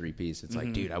 they're a 3-piece. It's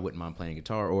like, dude, I wouldn't mind playing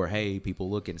guitar. Or hey, people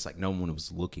looking. It's like no one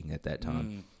was looking at that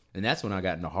time. And that's when I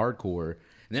got into hardcore.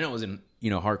 And then I was in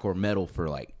hardcore metal for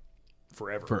like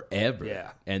forever.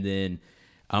 Yeah. And then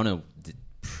I don't know.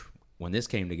 When this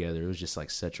came together, it was just like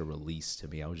such a release to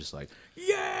me. I was just like,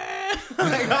 yeah,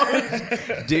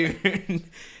 dude.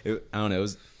 I don't know. It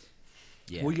was,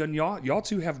 yeah. Well, y'all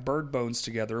two have Bird Bones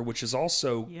together, which is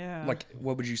also Yeah.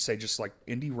 what would you say? Just like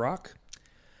indie rock?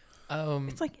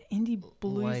 It's like indie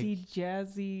bluesy,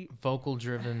 jazzy. Vocal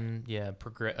driven,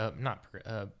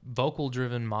 vocal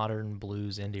driven modern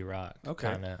blues indie rock. Okay.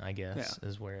 Kind of, I guess,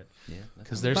 is where it. Yeah,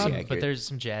 Because there's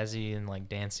some jazzy and like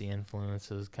dancey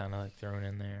influences kind of like thrown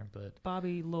in there, but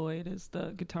Bobby Lloyd is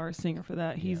the guitar singer for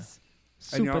that. He's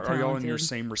And super are y'all in your talented.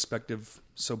 same respective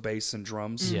bass and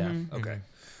drums? yeah. Okay.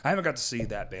 I haven't got to see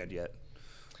that band yet.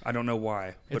 I don't know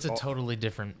why. It's but a totally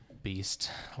different beast.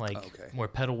 Like Okay. where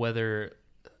Pedal Weather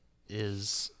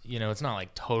is, it's not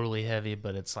like totally heavy,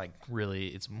 but it's like really,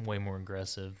 it's way more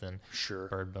aggressive than Sure.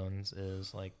 Bird Bones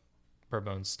is. Like Bird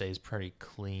Bones stays pretty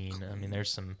clean. I mean,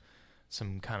 there's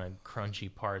some kind of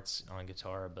crunchy parts on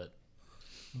guitar, but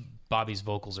Bobby's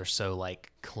vocals are so like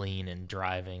clean and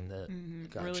driving that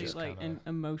Gotcha. Really like Kinda- and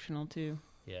emotional too.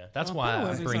 yeah, that's Well, why Pedal I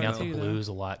Weather's bring on out the too, though. blues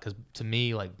a lot, because to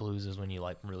me, like blues is when you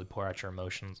like really pour out your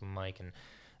emotions on mic, and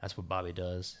that's what Bobby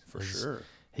does. For sure.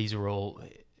 He's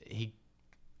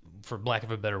for lack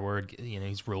of a better word,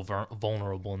 he's real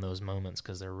vulnerable in those moments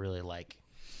because they're really like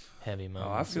heavy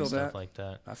moments. feel and stuff that. like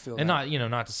that. I feel and that.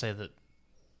 not to say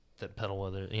that Pedal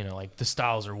Weather, like the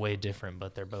styles are way different,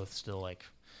 but they're both still like.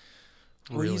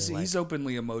 Well, Really, he's like,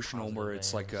 openly emotional, positive where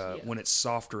it's like bands. when it's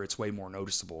softer, it's way more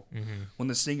noticeable. Mm-hmm. When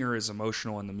the singer is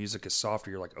emotional and the music is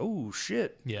softer, you're like, oh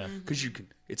shit, Yeah. because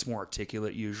it's more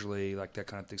articulate usually, like that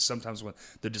kind of thing. Sometimes when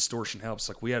the distortion helps,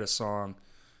 like we had a song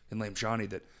in Lame Johnny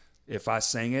that if I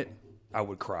sang it, I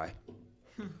would cry,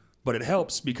 but it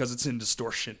helps because it's in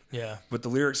distortion. Yeah. But the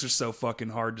lyrics are so fucking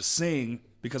hard to sing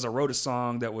because I wrote a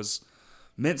song that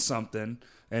meant something.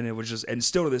 And it was just, and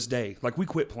still to this day, like we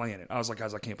quit playing it. I was like,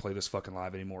 guys, I can't play this fucking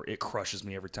live anymore. It crushes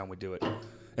me every time we do it.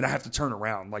 And I have to turn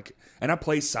around. And I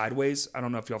play sideways. I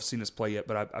don't know if y'all have seen us play yet,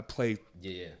 but I play,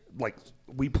 like,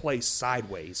 we play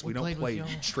sideways. We don't played with play y'all.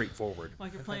 straight forward.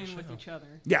 Like you're playing with each other.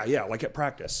 Yeah, like at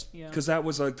practice. Yeah. Because that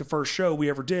was like the first show we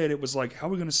ever did. It was like, how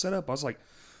are we going to set up? I was like,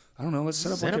 I don't know, let's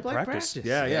set up like at practice.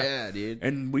 Yeah. Yeah, dude.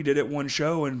 And we did it one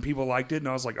show and people liked it. And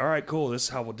I was like, all right, cool. This is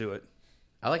how we'll do it.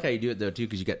 I like how you do it though too,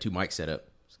 because you got 2 mics set up.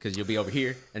 Because you'll be over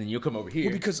here, and then you'll come over here.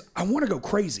 Well, because I want to go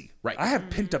crazy. Right. I have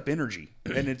pent up energy,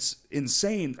 and it's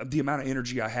insane the amount of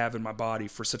energy I have in my body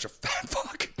for such a fat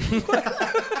fuck.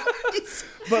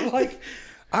 But like,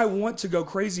 I want to go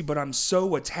crazy, but I'm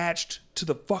so attached to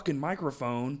the fucking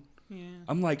microphone. Yeah.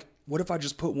 I'm like, what if I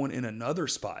just put one in another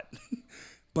spot?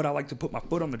 But I like to put my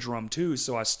foot on the drum too,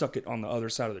 so I stuck it on the other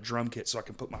side of the drum kit so I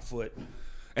can put my foot.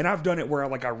 And I've done it where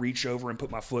I reach over and put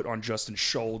my foot on Justin's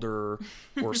shoulder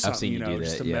or something, seen you do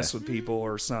just that, to yeah. mess with people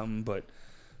or something. But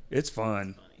it's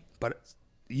fun. But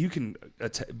you can,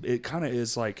 it kind of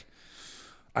is like,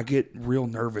 I get real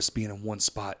nervous being in one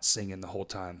spot singing the whole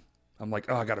time. I'm like,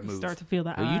 oh, I got to move. Start to feel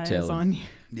the Well, you eyes tell 'em. on you.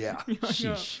 Yeah.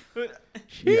 Sheesh. Yeah.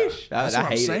 I That's what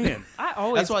I'm hate it. saying. I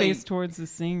always That's why face towards the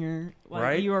singer, like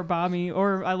Right? you or Bobby,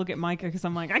 or I look at Micah because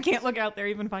I'm like, I can't look out there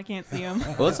even if I can't see him.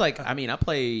 Well, it's like I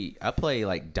play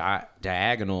like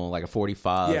diagonal, like a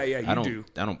 45. Yeah, you I don't do.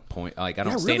 I don't point like I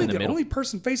don't Yeah, stand really, in the the middle. only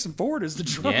person facing forward is the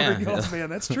drummer Yeah. in y'all's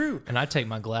band. That's true. And I take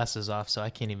my glasses off so I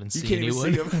can't even You see can't even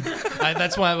anyone. see him.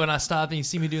 That's why when I stop and you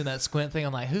see me doing that squint thing,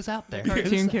 I'm like, who's out there?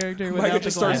 Cartoon character without Micah the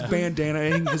just starts glasses.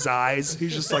 bandanaing his eyes.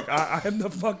 He's just like, I am the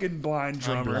fucking blind I'm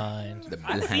drummer. blind.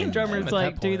 I've seen I'm drummers at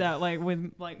like that do point. that, like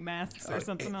with like masks or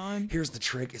something on. Here's the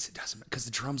trick: is it doesn't because the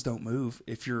drums don't move.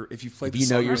 If you play, If the you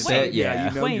know song your right, set, yeah.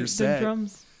 you know Wait, your the set.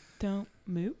 drums don't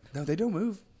move? No, they don't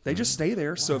move. They just stay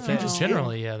there. So if you Wow. just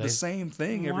Generally, hit yeah, the they same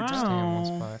thing every Wow. time. stay in one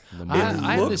spot. The I middle.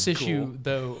 have looks this issue cool.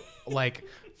 though, like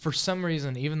for some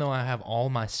reason, even though I have all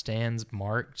my stands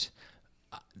marked,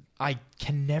 I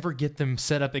can never get them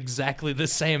set up exactly the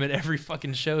same at every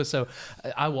fucking show. So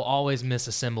I will always miss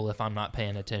a cymbal if I'm not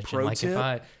paying attention. Pro like tip?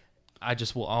 if I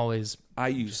just will always I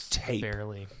use tape.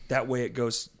 barely. That way it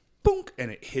goes boonk and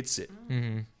it hits it.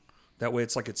 Mm-hmm. That way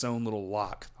it's like its own little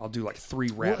lock. I'll do like 3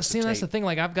 wraps. Well, see, of that's the tape. thing.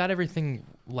 Like, I've got everything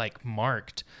like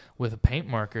marked with a paint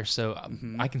marker, so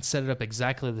I can set it up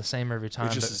exactly the same every time.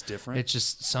 It just but is different? It's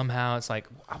just somehow it's like,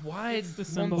 why the won't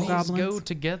symbol these goblins. go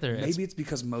together? Maybe it's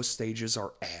because most stages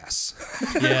are ass.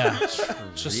 Yeah,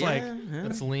 just like Yeah.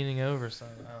 it's leaning over. So I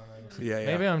don't know. Yeah,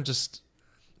 Maybe I'm just.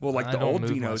 Well, like I the don't old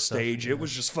move Vino my stuff, stage, yeah. it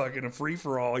was just fucking a free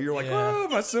for all. You're like, Yeah. oh,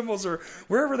 my cymbals are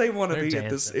wherever they want to They're be at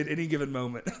this dancing. at any given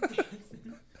moment.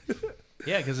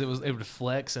 Yeah, because it would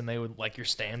flex, and they would like your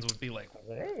stands would be like.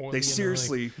 They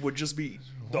seriously would just be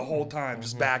the whole time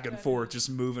just back and forth, just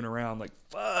moving around like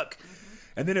fuck.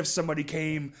 And then if somebody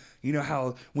came, you know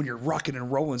how when you're rocking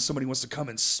and rolling, somebody wants to come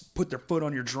and put their foot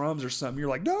on your drums or something. You're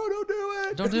like, no, don't do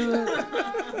it. Don't do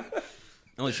it.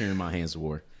 Unless you're in My Hands of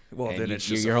War. Well, And then you- it's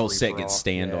just your a whole set free-for-all. gets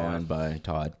stand Yeah. on by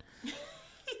Todd.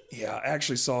 Yeah, I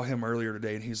actually saw him earlier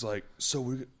today, and he's like,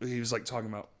 he was like talking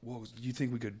about, well, you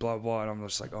think we could blah, blah, and I'm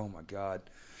just like, oh my God.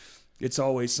 It's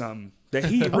always something that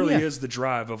he really is the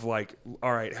drive of like,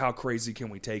 all right, how crazy can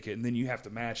we take it? And then you have to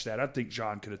match that. I think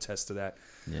John could attest to that.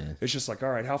 Yeah. It's just like, all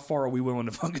right, how far are we willing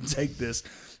to fucking take this?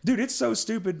 Dude, it's so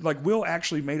stupid. Like, Will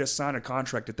actually made us sign a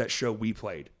contract at that show we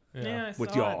played. Yeah, I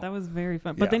With saw y'all. it. That was very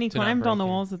fun. Yeah. But then he To not climbed on the break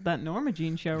it. walls at that Norma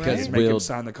Jean show, right? Because Make him Will-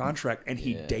 sign the contract, and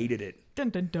he Yeah. dated it. Dun,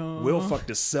 dun, dun. Will fucked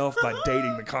himself by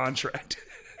dating the contract.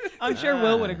 I'm sure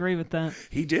Will would agree with that.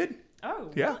 He did.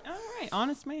 Oh, Yeah. well, all right.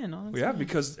 Honest man. Honest Yeah, man.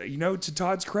 because, you know, to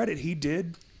Todd's credit, he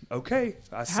did okay.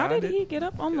 I How signed did it. he get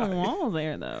up on the wall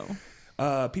there,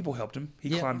 though? People helped him. He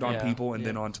Yeah. climbed on Yeah, people and yeah.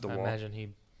 then onto the I wall. imagine he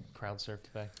crowd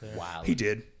surfed back there. Wow. He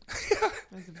did.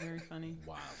 That's very funny.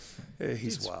 Wow. Yeah,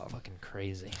 he's Dude's wild. fucking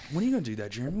crazy. When are you gonna do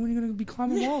that, Jeremy? When are you gonna be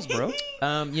climbing walls, bro? You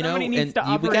know, Somebody needs and to we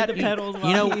operate got the pedals you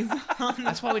while know, he's on.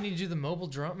 That's why we need to do the mobile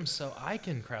drums so I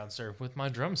can crowd surf with my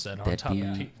drum set on That'd top be-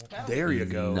 of people. There you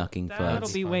go. Knucking That'll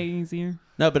fuds. be way easier.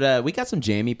 No, but we got some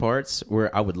jammy parts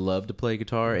where I would love to play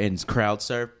guitar and crowd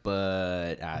surf,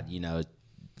 but you know,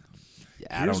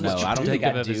 I Here's don't know. what you I don't do. think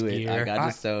Think I'd of it as do it. gear. I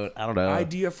just don't. I don't know.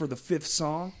 Idea for the 5th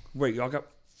song. Wait, y'all got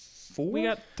 4? We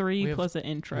got 3 We have plus an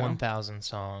intro. 1,000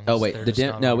 songs. Oh wait, They're the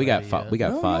just not no, on we got ready five. yet. We got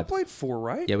no, y'all 5. played 4,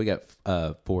 right? Yeah, we got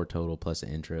 4 total plus an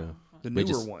intro. The We newer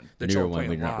just- one. the that newer y'all one playing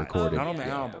we not live, recorded. not on the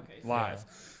Yeah. album, Okay, so- live.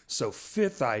 So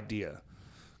 5th idea,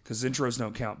 because intros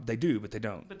don't count. They do, but they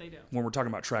don't. But they don't. When we're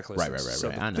talking about track lists. Right. So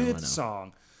the I know, 5th I know.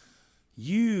 song,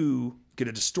 you get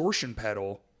a distortion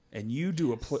pedal and you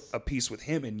do a piece with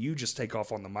him, and you just take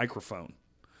off on the microphone,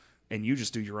 and you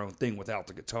just do your own thing without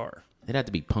the guitar. It'd have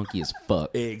to be punky as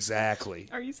fuck. Exactly.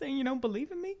 Are you saying you don't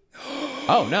believe in me?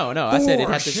 Oh no, I said it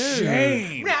For had to.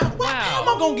 shame. How am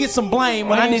I gonna get some blame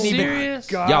when Are I you didn't even? serious?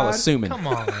 God. Y'all assuming. Come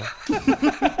on.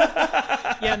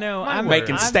 Yeah, no. I'm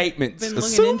Making I've statements. Been looking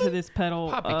Assuming? into this pedal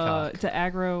Poppycock. to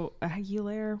aggro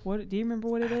Aguilera. What do you remember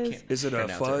what it is? Is it a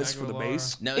Pronounce it. fuzz for the Aguilar.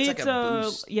 bass? No, it's like a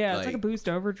boost. it's like a boost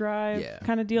overdrive Yeah.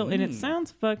 kind of deal, and it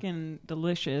sounds fucking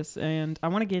delicious. And I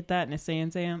want to get that in a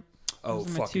Sans amp. Oh, Those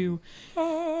are my fucking 2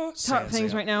 top Sans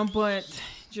things amp. right now. But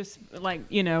just like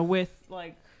with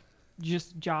like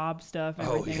just job stuff, and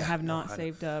Oh, everything, yeah. I have No, not I know.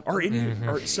 saved up. Are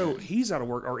any? So he's out of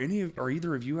work. Are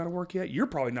either of you out of work yet? You're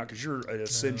probably not, because you're an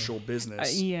essential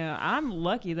business. Yeah, I'm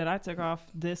lucky that I took off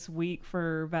this week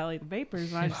for Valley of the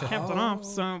Vapors, and I just kept it off.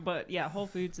 So, but yeah, Whole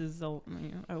Foods is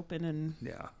open, and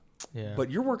Yeah. Yeah. But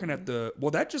you're working at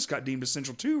that just got deemed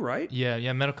essential too, right?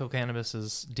 Yeah. Medical cannabis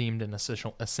is deemed an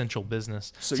essential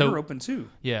business. So you're open too.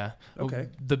 Yeah. Okay.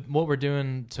 What we're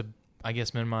doing to, I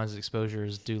guess, minimize exposure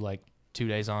is do like 2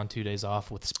 days on, 2 days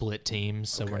off with split teams,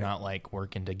 so we're Okay. not like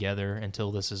working together until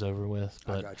this is over with.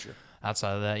 I But got you.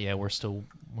 outside of that, yeah, we're still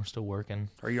working.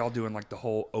 Are y'all doing like the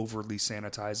whole overly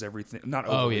sanitize everything? Not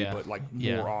Oh, overly, yeah. but like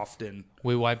Yeah. more often.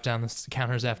 We wipe down the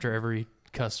counters after every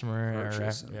customer or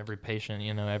Purchase. every patient.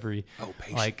 Every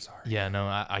patient. like Sorry. yeah. No,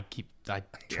 I try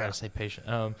Yeah. to say patient.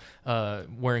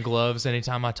 Wearing gloves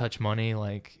anytime I touch money.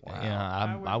 Like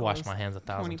I wash gloves my hands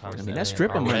 1,000 times. 24/7. a I mean, that's day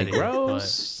stripping money. already,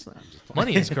 Gross. but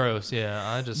money is gross. Yeah,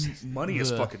 I just Money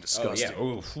is Ugh. fucking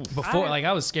disgusting. Before, like,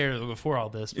 I was scared before all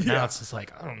this, but Yeah. now it's just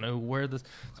like I don't know where this.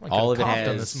 All of it on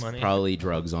has this money. probably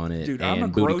drugs on it Dude, and I'm a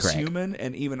booty gross crack. human,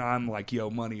 and even I'm like, yo,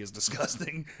 money is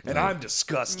disgusting, and I'm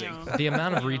disgusting. No. The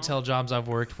amount of retail jobs I've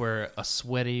worked where a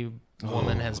sweaty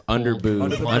woman has Under pulled boob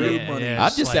Under the money. boob money. I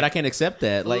just said I like- can't accept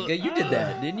that. Like you did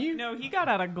that, didn't you? no, he got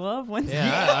out a glove one day.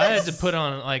 Yeah, I had to put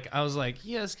on like I was like,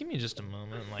 yes, give me just a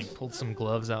moment, and like pulled some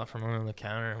gloves out from under the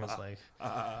counter and was like,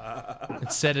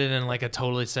 and set it in like a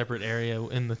totally separate area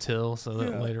in the till so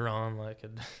that Yeah. later on I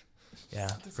could, yeah,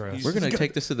 gross. We're gonna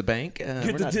take this to the bank. Get we're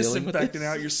the not dealing with disinfectant this.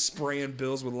 out. You're spraying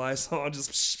bills with Lysol.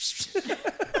 Just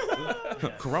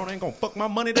Corona ain't gonna fuck my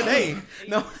money today.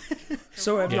 No.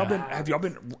 So have y'all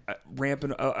been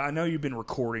ramping? I know you've been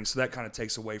recording, so that kind of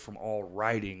takes away from all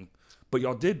writing. But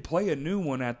y'all did play a new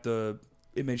one at the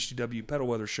MHTW Pedal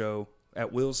Weather show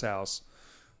at Will's house.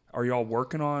 Are y'all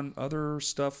working on other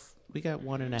stuff? We got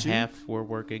 1.5 we're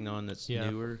working on that's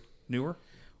newer. Newer?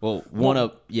 Well,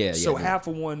 So half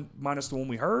of one minus the one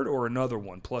we heard, or another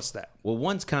one plus that? Well,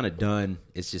 one's kind of done.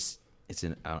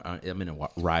 I'm in a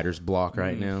writer's block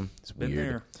right now. It's Been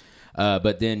weird. there.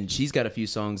 But then she's got a few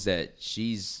songs that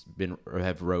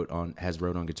has wrote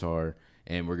on guitar,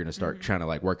 and we're gonna start trying to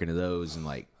like work into those and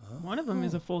like. One of them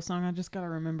is a full song. I just gotta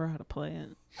remember how to play it,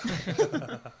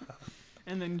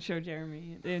 and then show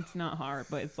Jeremy. It's not hard,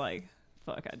 but it's like,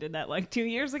 fuck, I did that like 2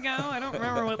 years ago. I don't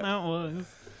remember what that was.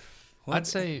 I'd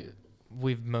say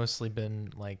we've mostly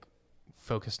been like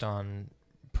focused on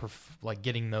like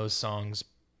getting those songs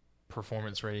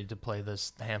performance ready to play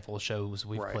this handful of shows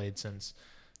we've played since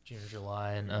June or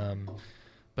July, and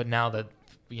but now that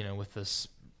with this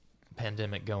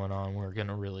pandemic going on, we're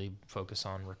gonna really focus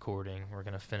on recording. We're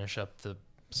gonna finish up the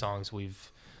songs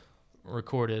we've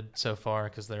recorded so far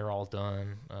because they're all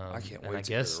done. I can't and wait I to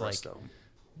guess hear the rest like of them.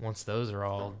 once those are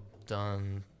all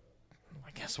done,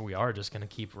 I guess we are just going to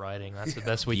keep writing. That's the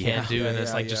best we can do, and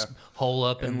it's like just hole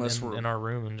up in our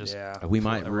room and just We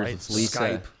might write release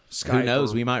Skype who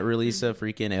knows? We might release a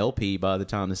freaking LP by the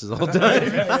time this is all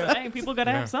done. Hey, people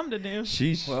gotta have something to do.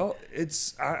 Sheesh. Well,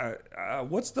 it's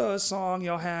what's the song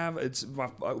y'all have? It's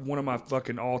one of my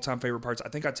fucking all-time favorite parts. I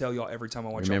think I tell y'all every time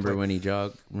I watch. Remember when we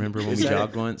jogged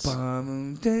once?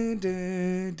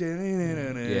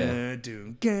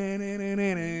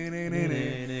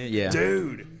 Yeah,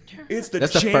 dude, it's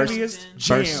that's the jammiest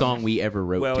jam. first song we ever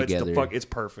wrote together. It's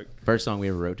perfect. First song we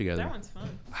ever wrote together. That one's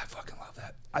fun. I fucking love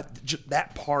that.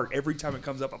 That part every time it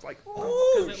comes up, I'm like, Because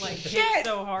oh it like shit! hits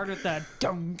so hard with that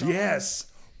dum dum. Yes.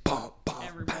 Bum, bum,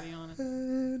 Everybody on it.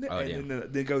 and Oh, yeah.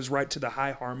 then it goes right to the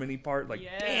high harmony part. Like,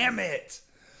 Yes. damn it!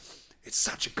 It's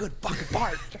such a good fucking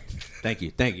part. Thank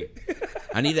you.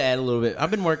 I need to add a little bit.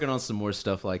 I've been working on some more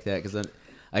stuff like that because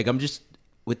I'm just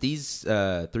with these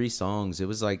 3 songs. It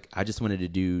was like I just wanted to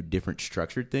do different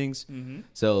structured things. Mm-hmm.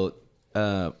 So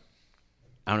I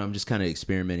don't know. I'm just kind of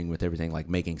experimenting with everything, like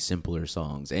making simpler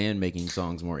songs and making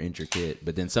songs more intricate.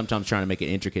 But then sometimes trying to make it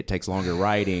intricate takes longer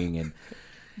writing and.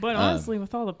 But honestly,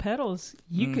 with all the pedals,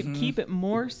 you could keep it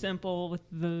more simple with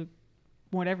the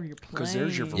whatever you're playing. Because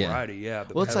there's your variety, yeah.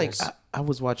 Well, it's like I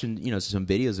was watching, some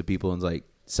videos of people, and it's like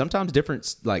sometimes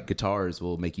different like guitars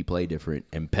will make you play different,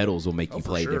 and pedals will make you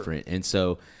play different. And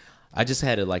so I just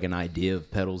had an idea of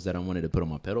pedals that I wanted to put on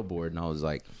my pedal board, and I was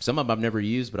like, some of them I've never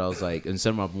used, but I was like, and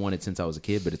some I've wanted since I was a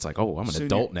kid. But it's like, oh, I'm an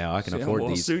adult now, I can afford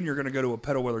these. Soon you're gonna go to a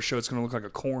pedal weather show. It's gonna look like a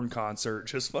Korn concert.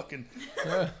 Just fucking.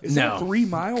 Is that a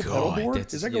 3-mile pedal board?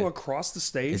 Does that go across the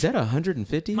stage? Is that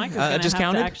 150? Mike is I gonna just have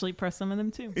counted. to actually press some of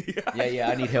them too. Yeah.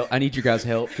 I need help. I need your guys'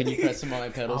 help. Can you press some of my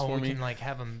pedals for we me? can like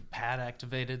have them pad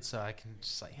activated so I can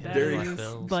just like hit That it with is my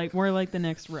bills. like we're like the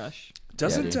next Rush.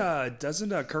 Doesn't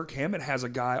Kirk Hammett has a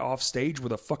guy off stage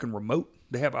with a fucking remote?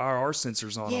 They have IR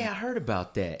sensors on Yeah, I them heard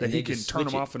about that. that And he they can just turn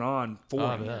switch them it. off and on for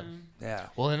I him. bet. Yeah.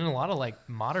 Well, and a lot of like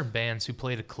modern bands who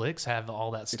play to clicks have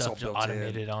all that all stuff just built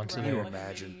automated in. onto Can you their.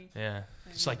 imagine? Yeah,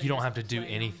 it's like you don't have to do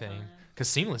anything. Because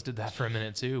Seamless did that for a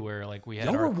minute too, where like we had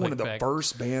Y'all our were one of the click back.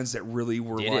 first bands that really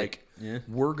were Did it. like, Yeah.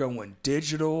 we're going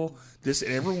digital. This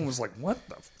and everyone was like, what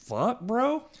the fuck,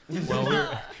 bro?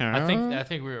 Well, I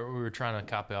think we were trying to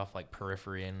copy off like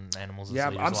Periphery and Animals. As Yeah,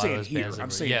 Leaders. I'm A lot of saying those here. bands that I'm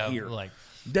were- saying yeah, here. Like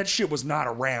That shit was not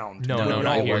around. No, when no, y'all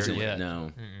not here were. wasn't yet.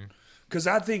 No. Because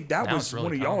I think that Now was it's really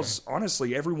one of y'all's.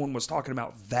 Honestly, everyone was talking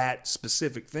about that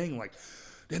specific thing. Like,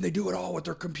 then they do it all with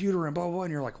their computer and blah blah. blah.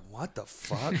 And you're like, what the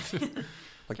fuck?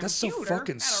 Like that's so Computer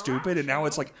fucking at a stupid. rock And now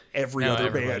it's like every Now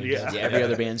other band. everybody Yeah. does Yeah, every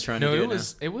other band's trying to No, do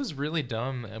it was really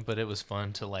dumb, but it was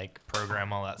fun to like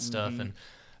program all that stuff and.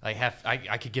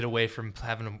 I could get away from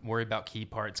having to worry about key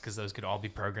parts because those could all be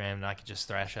programmed, and I could just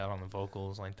thrash out on the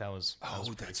vocals. Like that was Oh,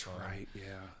 pretty that's fun. right. Yeah.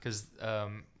 Because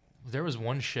there was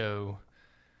one show,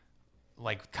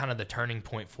 like kind of the turning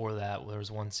point for that. There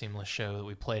was one Seamless show that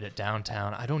we played at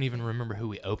downtown. I don't even remember who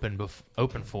we opened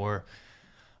for.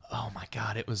 Oh my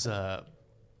god, it was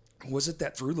Was it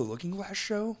that Through the Looking Glass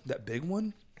show? That big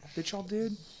one that y'all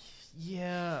did?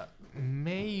 yeah,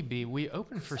 maybe we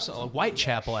opened for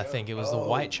Whitechapel. I think it was the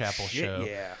Whitechapel shit, show.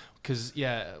 yeah. Because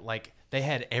like they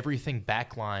had everything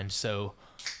backlined, so.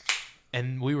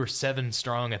 And we were 7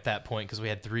 strong at that point because we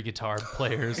had 3 guitar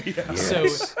players. So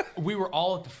we were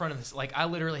all at the front of this. Like I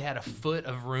literally had a foot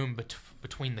of room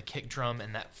between the kick drum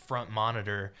and that front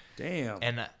monitor. Damn.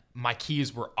 And my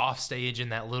keys were off stage in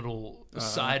that little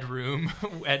side room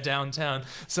at downtown.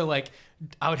 So like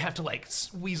I would have to like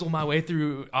weasel my way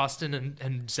through Austin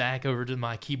and Zach over to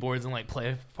my keyboards and like play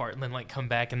a part and then like come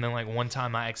back. And then like one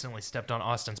time I accidentally stepped on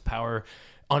Austin's power,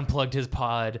 unplugged his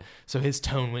pod, so his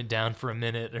tone went down for a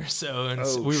minute or so. And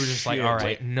so we were just like, all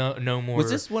right, no more. Was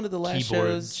this one of the last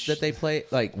keyboards. shows that they played,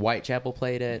 like Whitechapel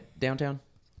played at downtown?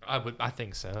 I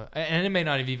think so, and it may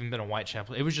not have even been a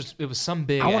Whitechapel. It was some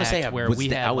big I want act to say where we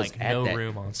had like no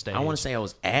room on stage. I want to say I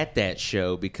was at that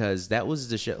show because that was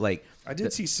the show. Like I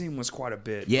did see Seamless quite a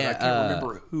bit. Yeah, but I can't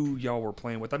remember who y'all were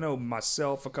playing with. I know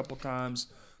myself a couple times,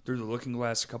 Through the Looking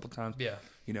Glass a couple times. Yeah,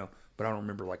 but I don't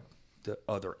remember like the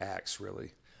other acts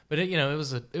really. But it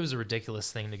was a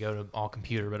ridiculous thing to go to all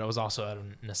computer, but it was also out of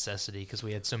necessity because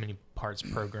we had so many parts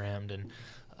programmed, and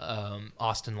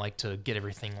Austin liked to get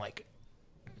everything like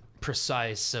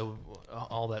precise, so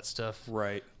all that stuff.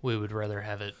 Right. We would rather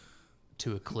have it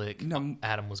to a click. No,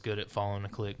 Adam was good at following a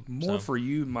click. More for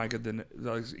you, Micah, than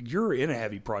you're in a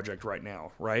heavy project right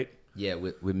now, right? yeah,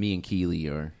 with me and Keely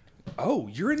or. Oh,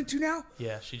 you're in it too now?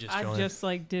 Yeah, she just I joined. just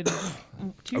like did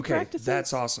two Okay, practices.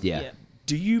 that's awesome. Yeah.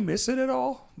 Do you miss it at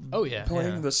all? Oh yeah,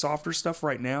 Playing yeah. the softer stuff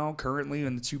right now, currently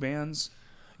in the two bands?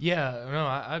 Yeah, no,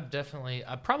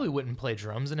 I probably wouldn't play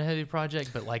drums in a heavy project,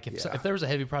 but like if there was a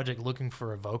heavy project looking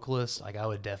for a vocalist, like I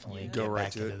would definitely Go get right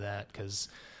back to into it. that because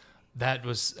that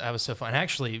was so fun.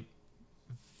 Actually,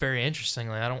 very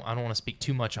interestingly, I don't want to speak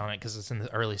too much on it because it's in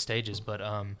the early stages, but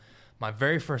my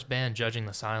very first band, Judging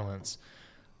the Silence,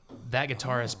 that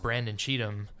guitarist Brandon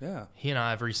Cheatham, he and I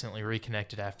have recently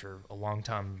reconnected after a long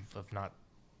time of not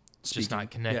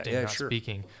connecting,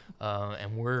 speaking,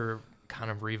 and we're kind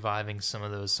of reviving some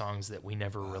of those songs that we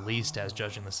never released as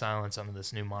Judging the Silence under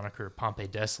this new moniker Pompeii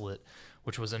Desolate,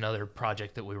 which was another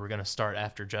project that we were going to start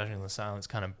after Judging the Silence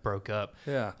kind of broke up.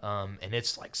 Yeah. And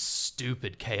it's like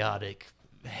stupid, chaotic,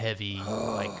 heavy,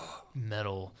 like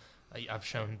metal. I've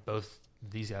shown both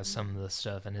these guys some of the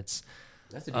stuff, and it's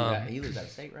That's the dude. He lives out of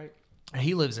state, right?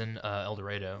 he lives in El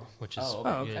Dorado, which is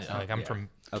okay. like I'm from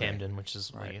Okay. Camden, which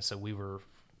is like, so we were,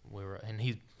 and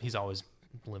he's always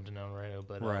lived in El Dorado,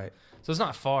 but Right. so it's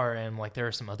not far, and like there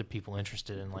are some other people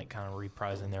interested in like kind of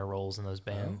reprising their roles in those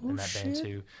band band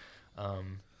too.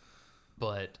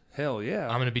 But Hell yeah.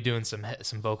 I'm gonna be doing some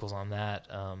vocals on that.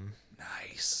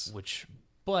 Nice.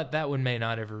 But that one may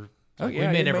not ever. Oh, Like, yeah, we may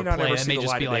it may never not play. ever It see may the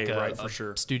just light be of like day, a, right, for a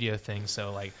sure. studio thing.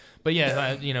 So like, but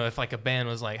yeah, if like a band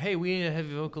was like, "Hey, we need a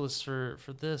heavy vocalist for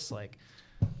this," like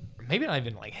maybe not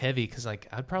even like heavy, because like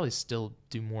I'd probably still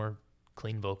do more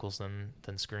clean vocals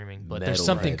than screaming. But there's Metal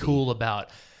something heavy. cool about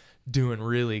doing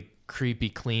really creepy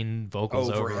clean vocals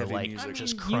Over over heavy like music.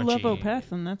 just you crunchy. love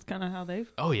Opeth, and that's kind of how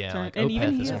they've Oh yeah, turned. like And Opeth even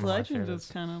is he one has of my Legends favorites.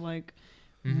 is kind of like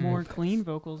Mhm. more clean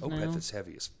vocals now. Opeth is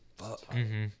heavy as fuck.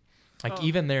 Mm-hmm. Like Oh.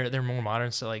 even they're more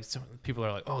modern, so like people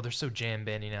are like, oh, they're so jam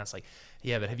bandy now. It's like,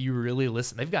 yeah, but have you really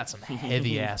listened? They've got some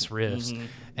heavy ass riffs,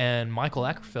 and Michael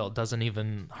Ackerfeld doesn't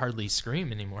even hardly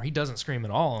scream anymore. He doesn't scream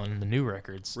at all on the new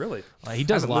records. Really? Like, he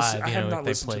does I haven't live. listened- I have not if they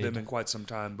listened to played. them in quite some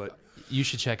time, but You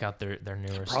should check out their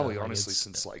newer probably stuff. Like, honestly it's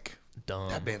since like dumb.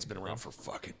 that band's been around for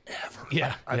fucking ever.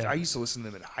 Yeah, I yeah. used to listen to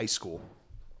them in high school.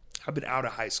 I've been out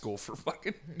of high school for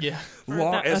fucking Yeah,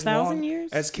 long, a as 1,000 long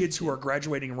years? as kids who are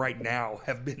graduating right now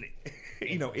have been,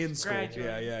 in school.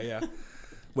 Graduating. Yeah.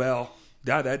 Well,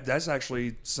 that's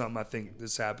actually something I think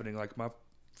that's happening. Like my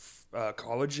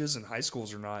colleges and high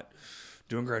schools are not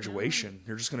doing graduation.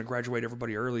 They're just going to graduate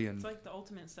everybody early, and It's like the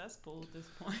ultimate cesspool at this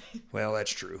point. well,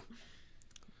 that's true.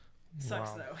 Sucks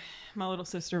Wow. though. My little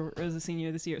sister was a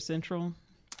senior this year at Central,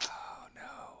 Oh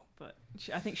no. but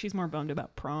I think she's more bummed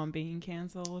about prom being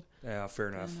canceled. Yeah, fair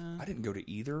enough. And, I didn't go to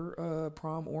either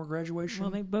prom or graduation.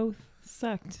 Well, they both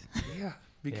sucked. Yeah,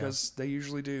 because they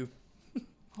usually do.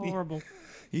 Horrible.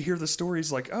 You hear the stories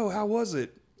like, "Oh, how was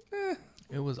it?"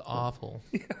 it was awful.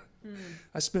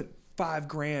 I spent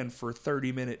 $5,000 for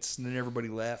 30 minutes, and then everybody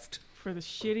left. For the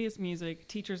shittiest music,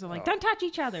 teachers are like, "Don't touch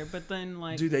each other," but then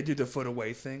like Do they do the foot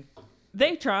away thing?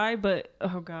 they try, but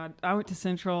oh god, I went to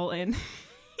Central and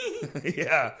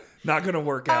Yeah, not gonna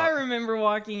work I out. remember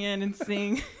walking in and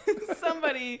seeing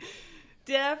somebody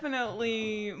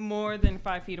definitely more than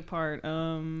 5 feet apart.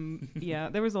 Yeah,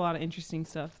 there was a lot of interesting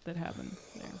stuff that happened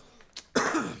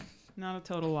there. Not a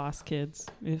total loss, kids.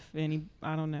 If any,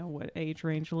 I don't know what age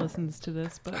range listens to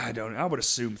this, but I don't. I would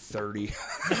assume 30.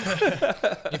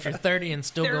 If you're 30 and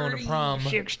still going to prom,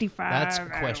 65. that's I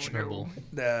don't know. questionable.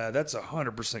 That's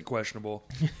 100% questionable.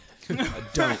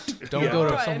 Don't Don't go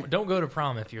to Right. don't go to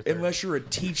prom if you're 30. unless you're a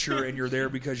teacher and you're there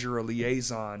because you're a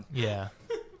liaison. Yeah.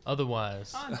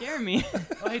 Otherwise, Oh, Jeremy.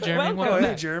 oh, hey Jeremy, Welcome. welcome Oh, hey,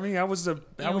 back. Jeremy. How was your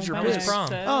How was visit? prom?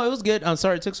 Oh, it was good. I'm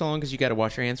sorry it took so long because you got to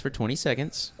wash your hands for 20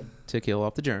 seconds to kill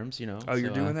off the germs. Oh, you're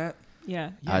doing that?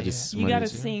 Yeah. Yeah, I just You wanted got to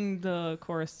to- sing the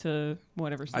chorus to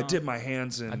whatever song. I dip my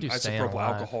hands in I do stay isopropyl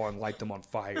alive. alcohol and light them on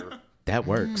fire. That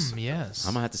works. Yes.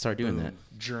 I'm gonna have to start doing that.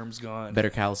 Germs gone. Better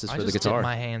calluses I for the just dip guitar.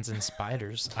 my hands in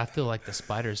spiders. I feel like the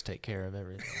spiders take care of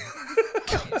everything.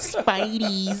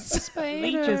 Spideys.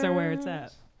 Leeches are where it's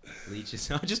at. Leeches.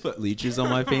 I just put leeches on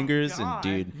my fingers, and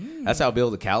dude, that's how I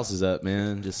build the calluses up,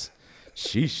 man. Just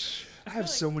sheesh. I have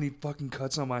so many fucking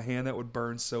cuts on my hand that would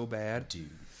burn so bad. Dude.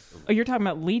 Oh, you're talking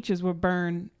about leeches would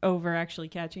burn over actually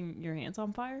catching your hands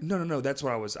on fire? No. That's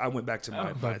what I went back to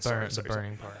my. But sorry, the sorry.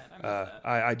 burning part.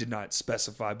 I did not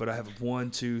specify, but I have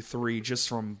 1, 2, 3 just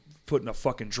from putting a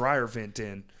fucking dryer vent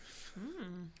in.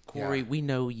 Corey, Yeah. we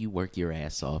know you work your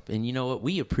ass off, and you know what?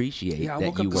 We appreciate Yeah, I that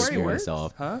woke you up work this your morning. ass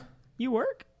off. Huh? You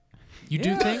work? You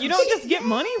do things? You don't just get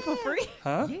money for free?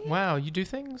 Huh? Wow, you do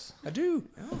things? I do.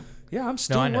 Yeah, I'm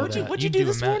still No, I know working. that. what'd you do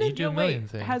this morning? You do a No, million wait,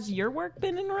 things. has your work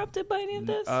been interrupted by any of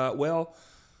this? Well,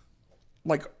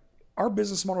 like our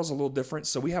business model is a little different.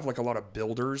 So we have like a lot of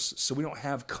builders. So we don't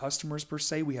have customers per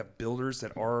se. We have builders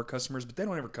that are our customers, but they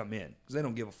don't ever come in because they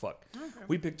don't give a fuck.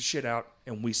 We pick the shit out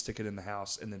and we stick it in the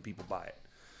house, and then people buy it.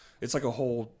 It's like a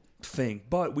whole thing.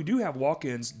 But we do have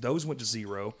walk-ins. Those went to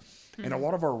zero, and a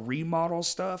lot of our remodel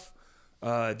stuff,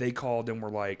 they called and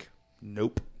were like,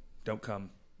 "Nope, don't come."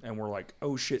 And we're like,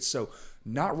 "Oh shit!" So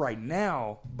not right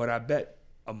now, but I bet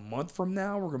a month from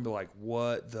now we're gonna be like,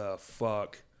 "What the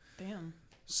fuck?" Damn.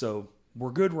 So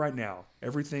we're good right now.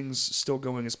 Everything's still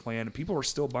going as planned, and people are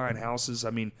still buying houses. I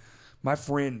mean, my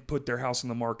friend put their house on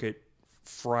the market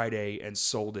Friday and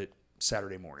sold it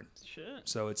Saturday morning. Shit.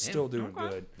 So it's still doing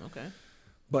good. Okay.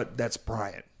 But that's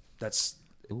Bryant. That's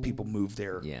people move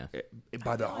there Yeah.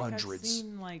 by the I feel like I've hundreds.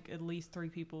 seen like at least 3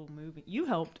 people moving. You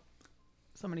helped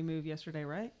somebody move yesterday,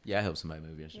 right? Yeah, I helped somebody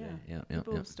move yesterday. Yeah,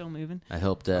 People still moving. I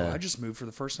helped. I just moved for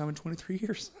the first time in 23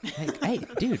 years. hey,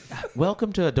 dude,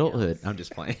 welcome to adulthood. I'm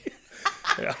just playing.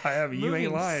 Yeah, I have. You ain't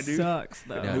Moving lying, dude. Sucks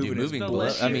though. No, Moving dude, is moving the blow.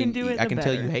 less I you mean, can do it, I the can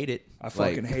tell you better. hate it. I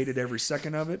fucking hated every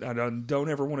second of it. I don't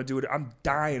ever want to do it. I'm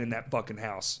dying in that fucking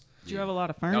house. Do you have a lot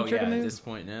of Oh furniture yeah, to at move? this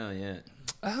point now, yeah.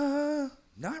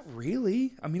 Not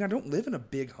really. I mean, I don't live in a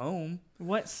big home.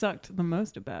 What sucked the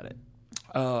most about it?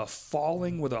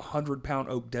 Falling with a 100-pound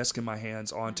oak desk in my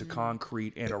hands onto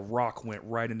concrete, and a rock went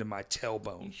right into my You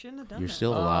tailbone. shouldn't have done You're that.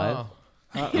 still alive.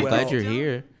 Oh, I'm glad you're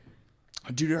here.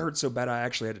 Dude, it hurt so bad I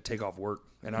actually had to take off work.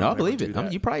 And I No, I don't ever believe do it.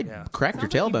 that. you probably Yeah. cracked your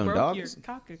Sounds like you tailbone, broke dog. Your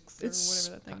coccyx or It's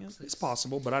whatever that thing is. It's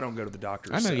possible, but I don't go to the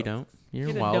doctor. I know so you don't. You're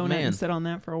Get a a wild donut man. and sit on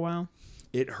that for a while.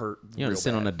 It hurt. You want real to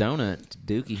sit bad. on a donut,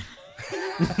 Dookie.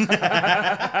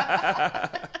 I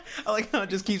like how it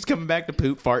just keeps coming back to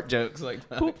poop fart jokes. Like,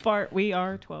 Poop fart. We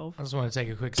are 12. I just want to take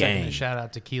a quick second Gang. to shout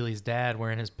out to Keely's dad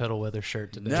wearing his pedal weather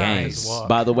shirt today. Nice. His walk.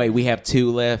 by the way, we have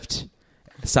 2 left,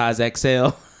 size XL.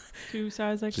 2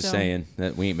 size XL. Just saying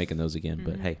that we ain't making those again.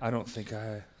 But hey, I don't think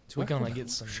I We're gonna get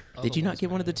some. did you other not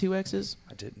get one of the made. 2Xs?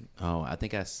 I didn't. Oh, I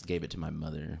think I gave it to my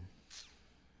mother.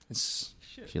 It's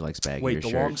She likes baggier wait, the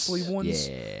shirts. long sleeve ones?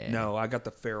 Yeah. No, I got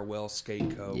the Farewell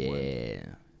Skate Co. one. Yeah.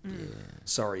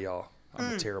 Sorry, y'all.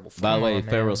 I'm a terrible By fan. the way, on, man.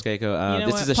 Farewell Skaco, You know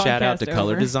this what? is a shout out to Podcast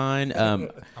Color over. Design. I'm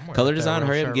wearing Color a Design, Farewell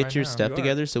hurry up and shirt get right your now. stuff You are.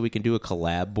 together so we can do a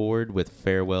collab board with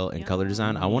Farewell and Color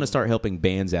Design. I want to start helping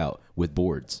bands out with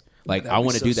boards. Like, That'd I be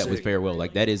want to so do that with sick. Farewell.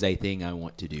 Like, that is a thing I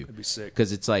want to do. That'd be sick.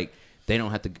 Because it's like, they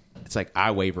don't have to, it's like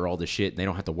I waiver all the shit and they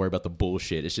don't have to worry about the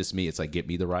bullshit. It's just me. It's like, get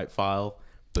me the right file.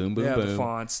 Boom, boom, Yeah, boom. the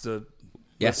fonts. The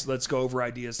Yeah. let's go over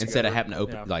ideas Instead of together. having to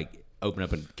open, Yeah. open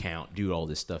up an account, do all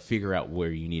this stuff, figure out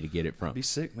where you need to get it from. Be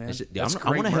sick, man. It's just- That's I want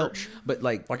great to help, merch. but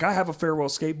like, Like I have a Farewell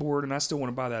skateboard, and I still want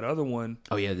to buy that other one.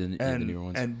 oh yeah, the And newer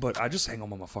ones. but I just hang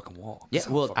them on my fucking wall. Yeah, That's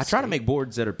how well, fucking I try to skate. make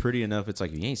boards that are pretty enough. It's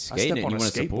like, if you ain't I skating step it and on you a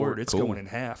want to support, skateboard, it's cool. going in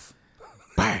half.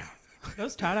 Bam!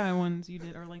 Those tie-dye ones you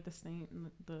did are like the stain.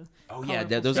 The Oh yeah,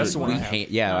 colorful those That's are the stain one we I have. hand,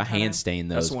 yeah, Oh, I hand tie-dye. stain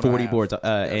That's those the one I 40 have. boards, are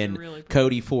and really pretty.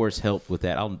 Cody Force helped with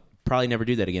that. I'll probably never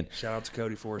do that again. Shout out to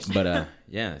Cody Force. But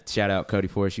yeah, shout out Cody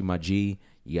Force, you my G.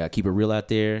 You gotta keep it real out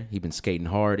there. He been skating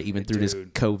hard even through this Dude,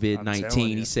 I'm COVID-19. telling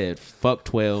He you. said, "Fuck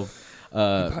 12."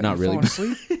 Not really. Falling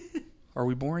asleep? Are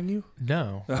we boring you?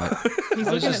 No. He's was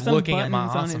looking just at some looking at buttons my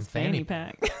on awesome his fanny fanny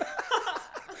pack.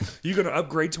 You gonna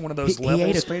upgrade to one of those He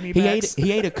levels ate fanny a, packs?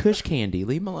 he ate a Kush candy.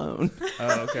 Leave him alone.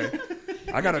 Oh, okay.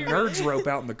 I got a Nerds rope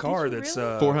out in the car you that's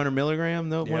really? 400 milligram.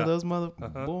 Though one yeah. of those mother.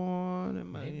 Uh-huh.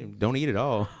 Boy, don't eat it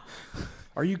all.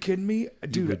 Are you kidding me?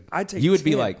 Dude, I take You would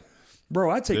be 10. like, Bro,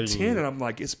 I take 10 and I'm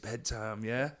like, it's bedtime,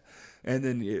 yeah? And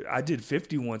then I did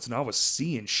 50 once, and I was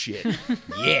seeing shit.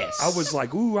 Yes. I was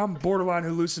like, ooh, I'm borderline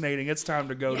hallucinating. It's time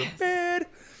to go to bed.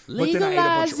 But then I ate a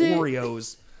Legalize bunch of it.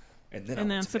 Oreos, and then I And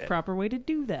went that's to the bed. proper way to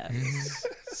do that.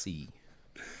 See.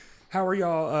 How are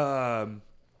y'all?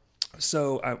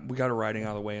 So we got a writing out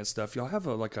of the way and stuff. Y'all have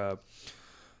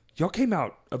y'all came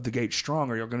out of the gate strong.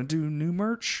 Are y'all going to do new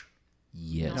merch?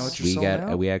 Yes. Now that you're sold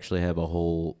out? We actually have a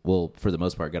whole, well, for the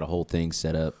most part, got a whole thing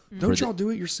set up. Don't for y'all do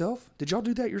it yourself? Did y'all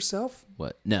do that yourself?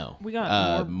 What? No. We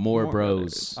got More More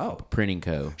Bros. Oh. Printing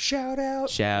Co. Shout out!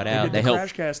 Shout They out. did They the help.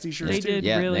 Crash Cast t-shirts They too. did.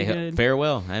 Yeah, really they help. good.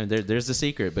 Farewell. I mean, there's the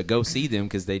secret, but go see them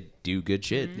because they do good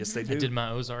shit. Yes, they I do. did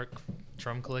my Ozark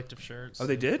Drum Collective shirts. Oh,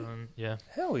 they did? Yeah.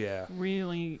 Hell yeah!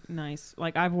 Really nice.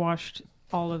 Like I've washed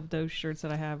all of those shirts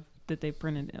that I have that they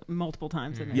printed multiple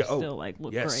times, and they Yeah, oh, still like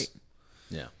look yes. great.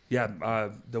 Yeah. Yeah,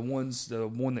 the one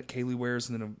that Kaylee wears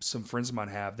and then some friends of mine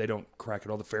have, they don't crack at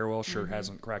all. The farewell shirt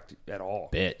hasn't cracked at all.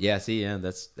 Bet. Yeah. See. Yeah.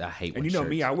 I hate. And when you know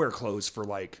me, shirts- I wear clothes for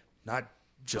like not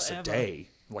just Forever. a day,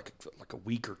 like a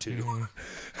week or two.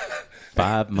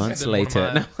 5 months Been one of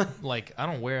later. my- like I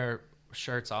don't wear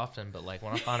shirts often, but like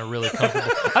when I find a really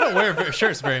comfortable, I don't wear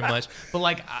shirts very much, but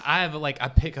like I have like I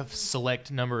pick a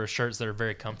select number of shirts that are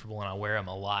very comfortable and I wear them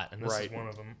a lot, and this Right. is one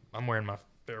of them. I'm wearing my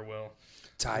farewell,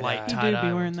 Tie-dye. Light You do tie-dye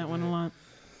be wearing one, that too, one yeah. a lot.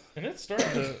 and it's starting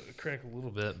to crack a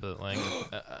little bit, but like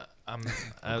I'm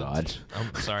God.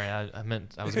 I'm sorry, I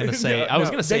meant I was gonna say I was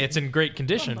No, gonna say they- it's in great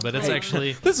condition, but it's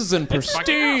actually This is in pristine.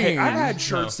 Hey, I've had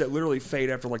shirts that literally fade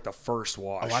after like the first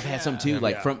wash. Oh, I've had some too.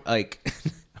 Like Yeah. from like,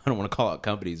 I don't want to call out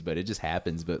companies, but it just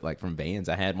happens. But like from Vans,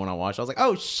 I had one I washed. I was like,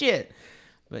 oh shit.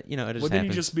 But you know, it just well, then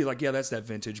happens. you just be like, yeah, that's that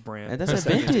vintage brand. and that's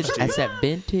that vintage. too. That's that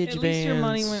vintage At Vans. least your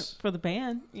money went for the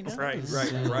band. You know,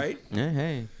 Right. Yeah,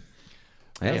 hey.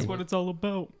 That's Hey. what it's all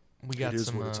about. we got It is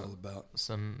some what it's all about.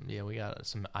 we got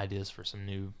some ideas for some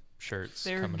new shirts.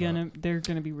 They're coming up.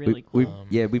 gonna be really We, cool.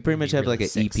 we pretty much be have like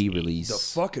really an EP sexy. The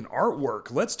release. fucking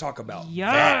artwork. Let's talk about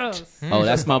Yes. that. Oh,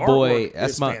 that's my The boy. artwork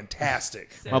That's is my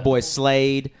fantastic.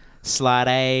 Slade. Slide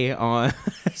A on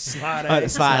Slide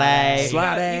Slide A. A.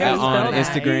 Slide A. You gotta on spell that.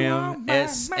 Instagram.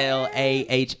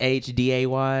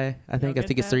 SLAHHDAY. I think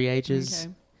it's 3 H's.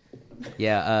 Okay.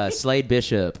 Yeah, Slade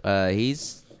Bishop.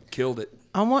 He's Killed it.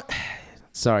 I want.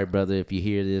 Sorry, brother, if you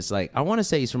hear this. Like, I want to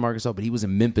say he's from Arkansas, but he was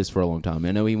in Memphis for a long time.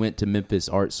 I know he went to Memphis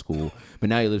Art School, but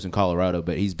now he lives in Colorado.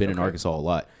 But he's been in Arkansas a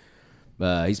lot.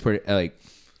 He's pretty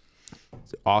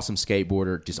awesome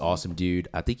skateboarder, just awesome dude.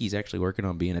 I think he's actually working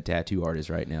on being a tattoo artist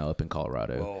right now up in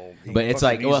Colorado. Well, he but it's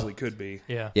fucking like, easily could be.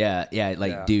 Yeah. yeah,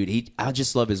 like, Yeah. dude, I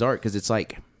just love his art because it's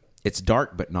like, it's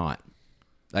dark but not.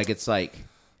 Like, it's like,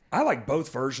 I like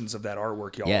both versions of that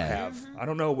artwork y'all Yeah. have. I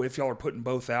don't know if y'all are putting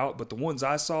both out, but the ones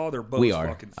I saw, they're both we are.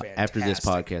 fucking fantastic. After this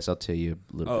podcast, I'll tell you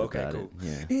a little Oh, bit okay, about cool.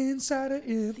 it. Yeah. Insider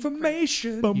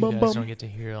information. You guys don't get to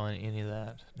hear on any of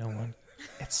that. No one.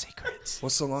 It's secrets.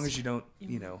 Well, so long as you don't,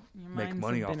 make minds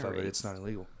money have off been of it, erased. it's not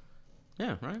illegal.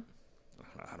 Yeah, right?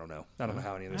 I don't know. I don't know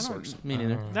how any of this I don't- works. Me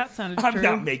neither. That sounded I'm true.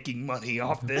 not making money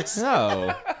off this.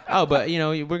 Oh, but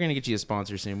we're gonna get you a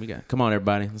sponsor soon. We got. Come on,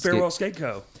 everybody. Let's Farewell Skate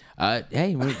Co.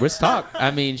 Hey, let's talk.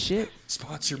 I mean, shit.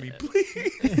 Sponsor me,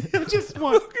 please. Just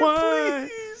want one.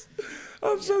 Please.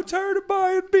 I'm so tired of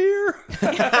buying beer.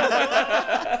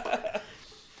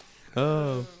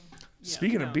 Oh,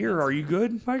 Speaking of beer, are you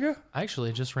good, Micah? I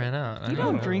actually just ran out. You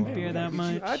don't drink beer that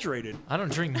much. Hydrated. I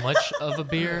don't drink much of a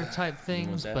beer type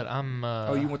things, but I'm.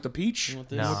 Oh, you want the peach? want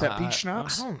this? no, You want that peach I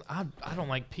schnapps? don't. I don't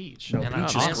like peach. No, and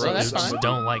peach I is also gross. That's just fine.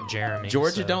 don't like Jeremy.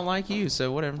 Georgia so. don't like you,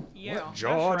 so whatever. Yeah, that's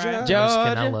Georgia. right. I'm just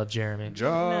kidding. I Georgia. love Jeremy.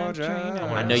 Georgia. Not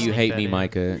I know you Sneak hate that me, in.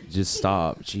 Micah. Just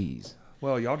stop. Jeez.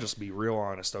 Well, y'all just be real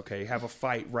honest, okay? Have a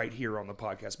fight right here on the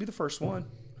podcast. Be the first one.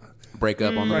 Break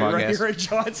up on the Right podcast. here at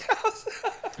John's house.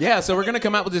 Yeah, so we're gonna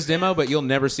come out with this demo, but you'll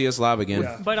never see us live again.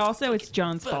 Yeah. But also, it's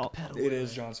John's fault. It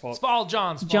is John's fault. It's all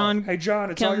John's fault. John, Hey,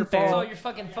 John, it's all your Kemper. It's all fault. your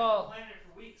fucking fault. Planned it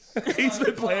for weeks. He's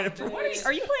been playing it for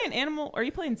are you playing Animal? Are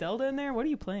you playing Zelda in there? What are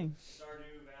you playing?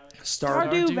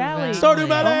 Stardew. Stardew Valley. Stardew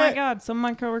Valley. Oh my god, some of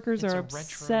my coworkers It's are a retro,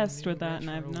 obsessed new with that, and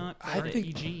I've retro not. I think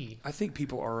RPG. I think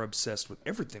people are obsessed with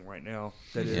everything right now.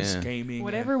 That is Yeah. gaming.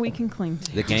 Whatever we can cling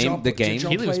to. The y'all- game. The did game.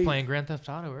 y'all- Keely was play- playing Grand Theft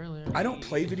Auto earlier. I don't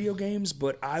play video games,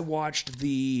 but I watched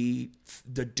the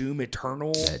Doom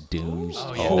Eternal. Dooms.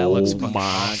 Oh, yeah, that looks fucking my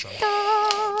awesome.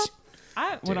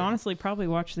 I would honestly probably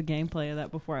watch the gameplay of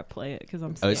that before I play it because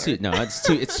I'm Oh, scared.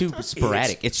 it's too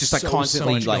sporadic. It's just like so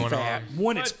constantly much like, going on.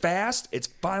 One, it's fast. It's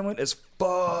violent as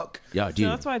fuck. yeah, So dude,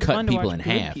 that's why it's cut fun to people watch in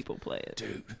good half. people play it.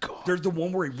 There's the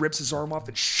one where he rips his arm off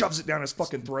and shoves it down his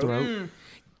fucking throat.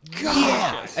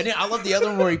 Yeah, and then I love the other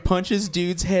one where he punches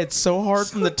dude's head so hard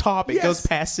from the top it goes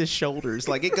past his shoulders,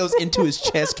 like it goes into his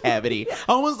chest cavity.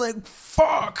 I was like,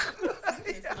 "Fuck!"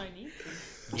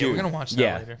 Yeah, we're gonna watch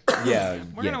that later. Yeah,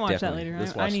 We're gonna watch that later.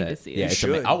 Let's I watch need that. to see it. Yeah, You it's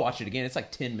should. I'll watch it again. It's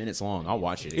like 10 minutes long. I'll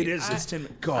watch it again. It is. It's 10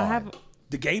 minutes. God, have-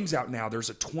 the game's out now. There's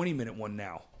a 20-minute one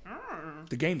now.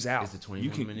 The game's out. Is it 20 You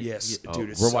can, minutes? yes, Yeah. dude.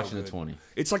 Oh, It's we're so watching the good. 20.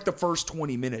 It's like the first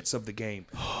 20 minutes of the game.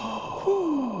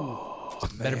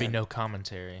 Better be no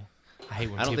commentary. I hate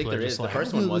when I don't think people there are is. just The like,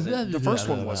 first one wasn't. The first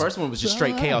one The was. first one was just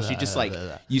straight chaos. You just like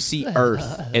you see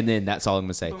Earth, and then that's all I'm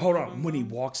gonna say. Hold on. When he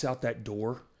walks out that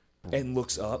door and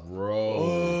looks up,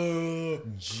 Bro,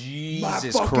 my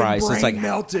Jesus fucking Christ! brain It's like I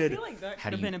melted. feel like that How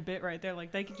could do have you- been a bit right there.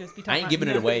 Like they could just be I talking ain't giving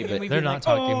it away, but they're not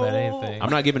talking about anything. I'm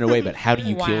not giving it away. But how do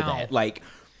you kill Wow. that? Like,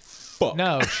 fuck.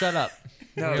 No, shut up.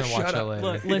 No, we're gonna shut watch that up. later.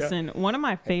 Look, listen. One of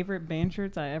my favorite band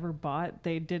shirts I ever bought.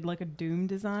 They did like a Doom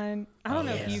design. I don't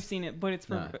know if you've seen it, but it's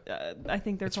from. I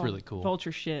think they're It's called really cool.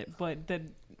 Vulture shit. But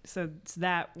so it's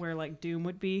that where like Doom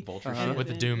would be. Vulture And With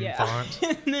the then- Doom yeah. font.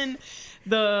 And then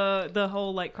the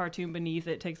whole like cartoon beneath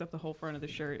it takes up the whole front of the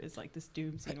shirt is like this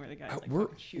Doom scene where the guy's like We're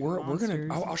fucking shooting we're monsters.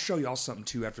 gonna. I'll show y'all something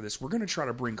too after this. We're gonna try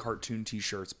to bring cartoon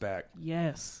T-shirts back.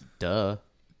 Yes. Duh.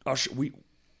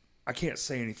 I can't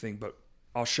say anything, but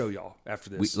I'll show y'all after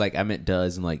We, this. like I meant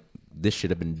does and like this should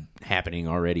have been happening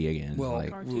already again. Well, like,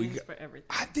 Cartoons for everything.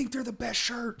 I think they're the best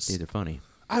shirts. dude, they're funny.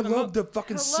 I love the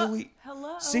fucking silly.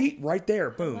 Hello. See right there,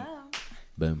 boom.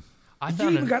 Boom. I You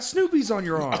found even an, got Snoopy's on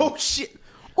your arm. Oh shit.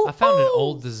 I found an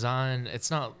old design. It's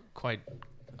not quite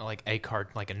like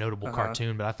a notable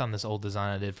cartoon, but I found this old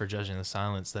design I did for Judging the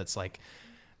Silence. That's like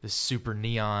this super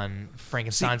neon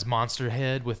Frankenstein's monster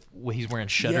head with he's wearing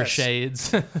shutter Yes.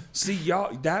 shades. See,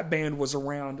 y'all, that band was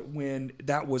around when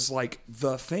that was like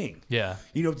the thing. Yeah.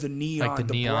 You know, the neon, Like the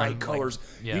the neon, bright like, colors.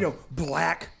 yeah. You know,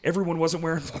 black. Everyone wasn't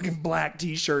wearing fucking black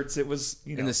T-shirts. It was,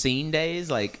 you know. In the scene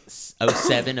days, like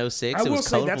 07, 06, I it will was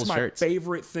say colorful that's my shirts.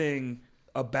 favorite thing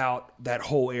about that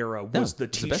whole era was the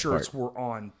it's the best T-shirts part. were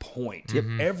on point.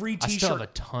 Every I still have T-shirt,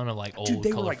 a ton of like old dude,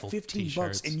 they were like colorful 15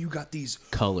 t-shirts. bucks, and you got these.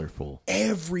 Colorful.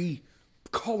 Every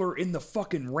color in the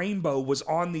fucking rainbow was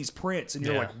on these prints, and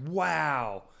you're Yeah. like,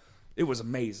 wow, it was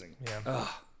amazing. Yeah. Ugh.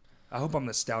 I hope I'm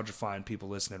nostalgifying people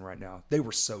listening right now. They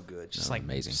were so good. Just like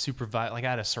amazing. super like I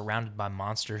had a Surrounded by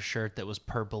Monsters shirt that was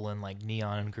purple and like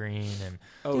neon green and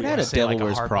Dude, I had a say, Devil like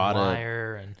Wears Harp and Prada.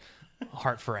 Wire and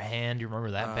Heart for a Hand. You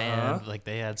remember that band? Like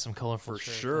they had some colorful For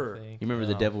shirts, sure. I think. You remember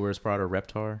the Devil Wears Prada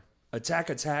Reptar?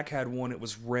 Attack had one. It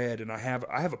was red, and I have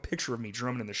a picture of me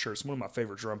drumming in the shirt. It's one of my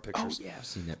favorite drum pictures. Yeah, I've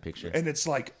seen that picture. And it's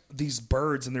like these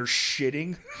birds, and they're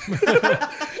shitting,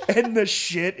 and the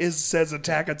shit says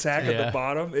Attack at Yeah. the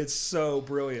bottom. It's so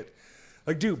brilliant.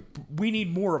 Like, dude, we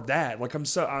need more of that. Like,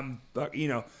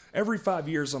 every 5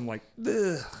 years I'm like,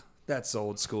 ugh, that's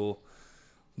old school.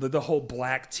 The whole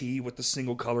black tee with the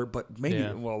single color, but maybe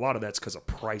Yeah. a lot of that's because of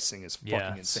pricing is fucking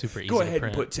Yeah, insane. super Go easy to ahead and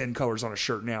print. put 10 colors on a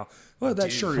shirt now. Well,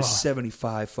 that shirt is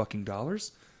 $75 fucking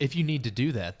dollars. If you need to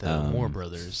do that, though, Moore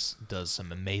Brothers does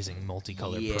some amazing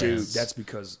multicolored Yes. Dude, prints. that's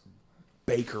because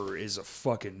Baker is a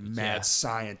fucking mad Yeah.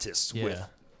 scientist Yeah. with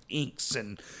inks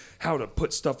and how to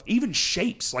put stuff, even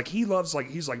shapes. Like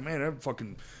he's like, man, I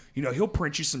fucking, he'll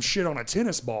print you some shit on a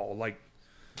tennis ball. Like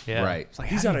yeah. Right. It's like,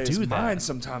 he's how out do of you his do that? mind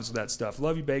sometimes with that stuff.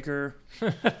 Love you, Baker.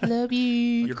 Love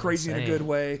you. You're crazy in a Insane. good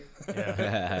way.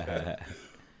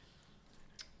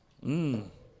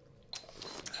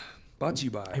 Brought to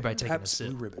you by Everybody taking a Pabst sip.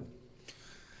 Blue Ribbon.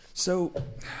 So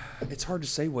it's hard to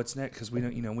say what's next because we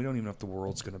don't even know if the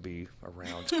world's going to be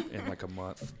around in like a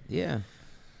month. Yeah.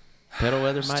 Pedal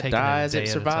Weather might taking die it a as day it at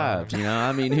a survived. time. You know,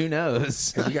 I mean, who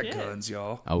knows? Hey, we got guns,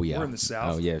 y'all. Oh yeah, we're in the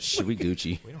South. Oh yeah, shit, we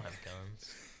Gucci. We don't have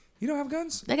guns. You don't have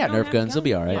guns? They got We don't Nerf have guns. They'll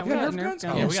be all right. Yeah, You got we got Nerf Nerf guns?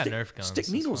 guns. Yeah, we got stick, Nerf guns. Stick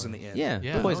That's needles fine. in the end. Yeah,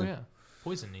 Yeah. poison. Oh, yeah.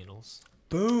 Poison needles.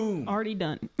 Boom. Already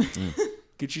done.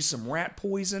 Get you some rat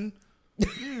poison.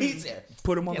 He's there.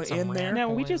 Put them on Get the some end there. rat- No,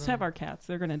 we just Poison. have our cats.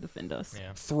 They're gonna defend us.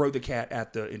 Yeah. Throw the cat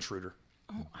at the intruder.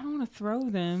 Oh, I don't want to throw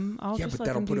them. I'll Yeah, just but let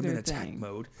that'll them put do them in their attack thing.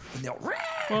 mode, and they'll. Well,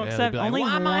 Yeah, except they'd be like, only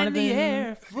 "Why am one I of in the them.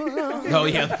 air? Oh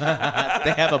yeah,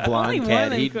 they have a blind Only one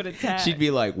cat. of them could attack. She'd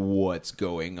be like, "What's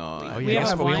going on?" Oh, We yeah.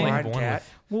 have a we only blind have one cat.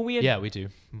 Well, we with, had yeah, we do.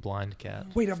 Blind cat.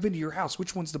 Wait, I've been to your house.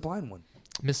 Which one's the blind one?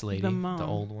 Miss Lady, The mom. the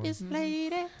old one.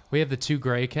 lady. We have the two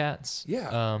gray cats.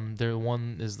 Yeah. Their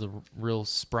one is the real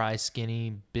spry,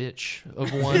 skinny bitch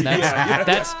of one.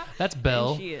 That's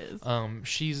Belle. She is.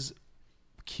 She's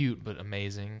cute but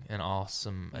amazing and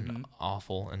awesome and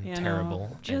awful and You know,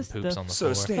 terrible just and poops the on the So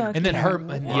floor. standard And then her,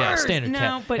 fucking yeah, worst. standard No,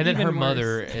 cat. but And then her even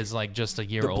mother worse. is like just a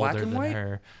year The older black and than white?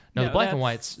 her. No, No, the black and that's-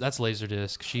 white's that's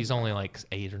Laserdisc. She's only like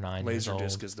 8 or 9 years old.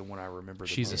 Laserdisc is the one I remember.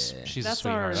 The She's most. a she's That's a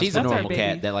sweetheart. our- She's a That's our normal cat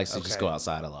baby. that likes to just Okay. go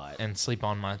outside a lot. and sleep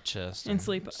on my chest And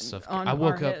sleep stuff. on I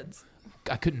woke our up. heads.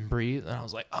 I couldn't breathe, and I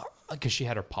was like, oh, because she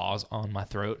had her paws on my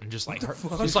throat and just like,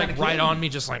 fuck? just like right on me,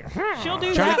 just like. She'll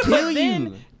do Trying that. to kill But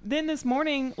you. then this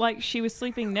morning, like she was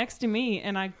sleeping next to me,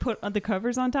 and I put the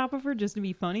covers on top of her just to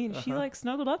be funny, and she like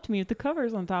snuggled up to me with the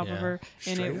covers on top Yeah. of her,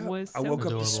 and Straight it up. was. I So woke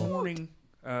up this adorable. morning.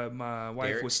 My wife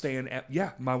Derek? was staying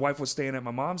at my wife was staying at my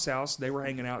mom's house. They were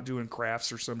hanging out doing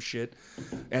crafts or some shit,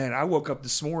 and I woke up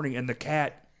this morning and the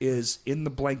cat is in the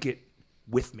blanket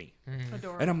with me,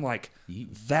 adorable. and I'm like,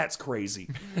 that's crazy.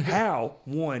 How,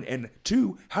 one, and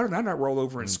two, how did I not roll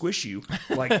over and squish you?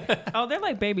 Like, Oh, they're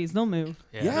like babies. They'll move.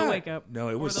 Yeah. yeah, They'll wake up. No,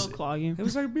 it Or was. they'll claw you. It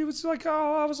was like,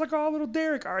 oh, I was like, oh, little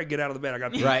Derek. All right, get out of the bed. I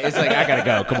got Right? It's like I gotta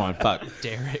go. Come on, fuck.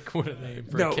 Derek, what a name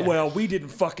for No, a cat. well, we didn't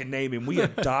fucking name him. We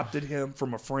adopted him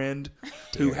from a friend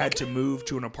who had to move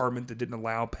to an apartment that didn't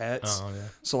allow pets. Oh, yeah.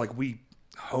 So like we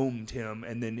homed him,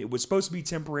 and then it was supposed to be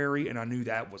temporary, and I knew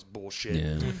that was bullshit.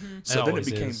 Yeah. So It then it always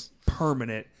became is.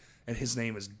 permanent, and his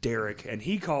name is Derek, and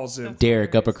he calls him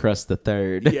Derek Upper Crust the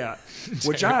Third. yeah,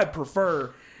 which I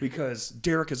prefer because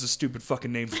Derek is a stupid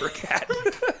fucking name for a cat.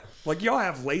 Like y'all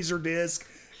have Laserdisc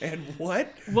and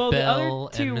what? Well, the Belle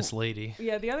other two, and Miss Lady.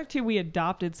 yeah, the other two we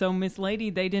adopted. So Miss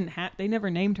Lady, they never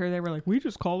named her. They were like, we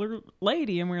just call her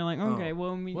Lady, and we were like, okay,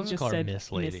 well, we We'll just just call her said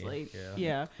Miss Lady.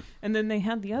 Yeah. And then they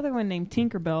had the other one named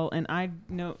Tinkerbell, and I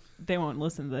know they won't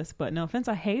listen to this, but no offense,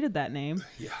 I hated that name.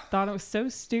 Yeah. Thought it was so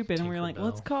stupid, and we were like, Tinkerbell.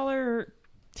 let's call her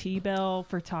T-Bell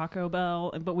for Taco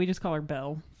Bell, but we just call her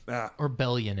Belle. Or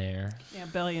Billionaire. Yeah,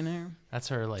 Billionaire. That's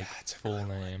her like full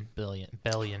name.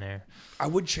 Billionaire. I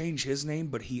would change his name,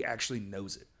 but he actually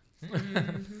knows it.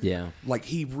 Yeah. Like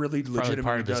he really Probably legitimately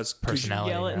part of his does.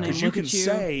 personality. yell it and now. then Because you look can at you.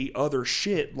 say other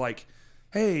shit like,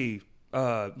 hey,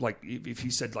 like if he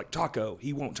said like taco,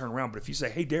 he won't turn around. But if you say,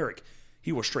 hey, Derek,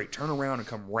 he will straight turn around and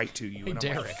come right to you. Hey, and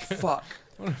I'm Derek. like, fuck.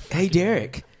 Hey,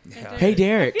 Derek. Yeah. Hey,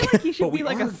 Derek. I feel like he should But we be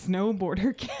like a are-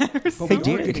 snowboarder cat or But something. we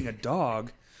are Derek. getting a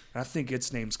dog, and I think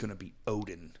its name's going to be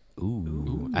Odin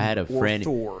Ooh. I had a or friend.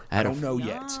 Thor. I I had a don't know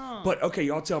yet. But okay,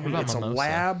 y'all tell me about it's a Mimosa?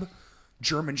 lab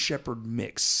German Shepherd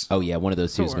mix. Oh yeah, one of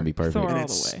those two is Thor. gonna be perfect. Thor. And all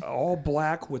it's the way. all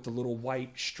black with a little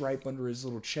white stripe under his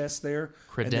little chest there.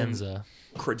 And then- Credenza.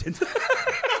 Credenza.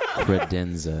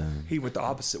 Credenza. He went the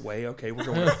opposite way. Okay, we're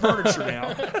going with furniture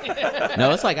now.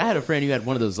 No, it's like I had a friend who had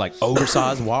one of those like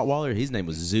oversized Wattwaller. His name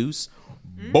was Zeus.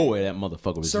 Boy, that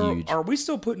motherfucker was So, huge. are we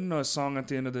still putting a song at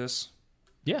the end of this?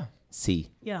 Yeah. C.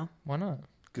 Yeah. Why not?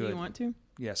 Good. Do you want to?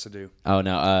 Yes, I do. Oh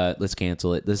no, let's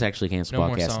cancel it. Let's actually cancel No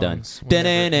more podcast. Done. songs. We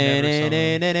never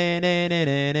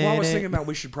Well, I was thinking about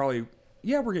we should probably.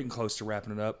 Yeah, we're getting close to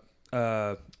wrapping it up.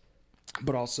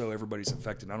 But also, everybody's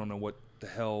infected. I don't know what the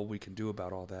hell we can do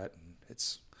about all that.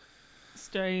 It's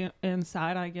Stay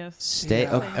inside, I guess. Stay,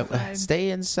 Yeah. stay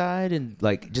inside and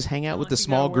like just hang out with the Unless you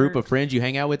gotta small group work. of friends you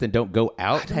hang out with, and don't go I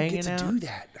out don't hanging get to out. do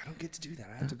that. I don't get to do that.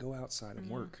 I have to go outside and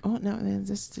work. Oh no, man,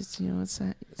 it's you know,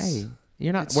 hey,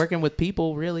 you're not It's- working with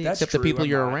people really, That's except the true, people I'm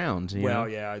you're not. around. You Well, know?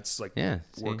 yeah, it's like Yeah,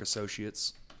 work see.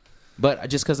 associates. But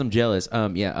just because I'm jealous,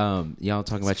 y'all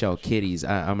talking about y'all kitties.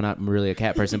 I'm not really a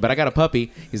cat person, but I got a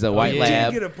puppy. He's a white yeah.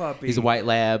 lab. Did get a puppy. He's a white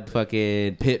lab,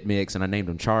 fucking pit mix, and I named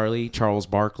him Charles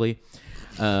Barkley.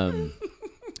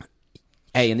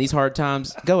 Hey, in these hard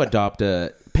times, go adopt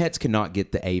a. Pets cannot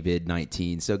get the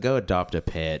AVID-19, so go adopt a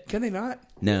pet. Can they not?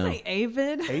 No, Like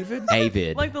Avid? David?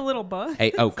 AVID. Like the little bug?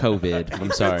 COVID.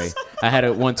 I'm sorry. I had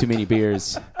one too many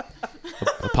beers.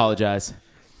 Apologize.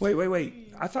 Wait.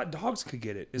 I thought dogs could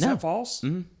get it. Is No. that false?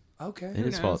 Mhm. Okay. It is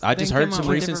knows? false. I just They heard come some out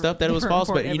with recent different- stuff that it was different false,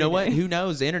 but report you know every what? day. Who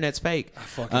knows? The internet's fake. I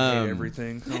fucking hate Um,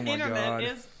 everything. Oh my Internet god.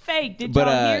 is fake. Did But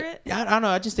y'all hear it? I don't know.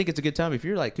 I just think it's a good time. If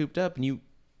you're like cooped up and you've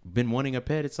been wanting a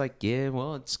pet, it's like, yeah,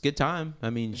 well, it's a good time.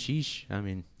 I mean, sheesh. I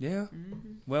mean, Yeah.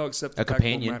 Well, except the A fact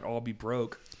companion. we might all be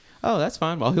broke. oh, that's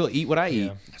fine. Well, he'll eat what I eat.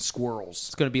 Yeah. Squirrels.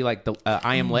 It's gonna be like the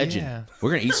I Am Legend. yeah. We're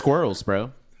gonna eat squirrels,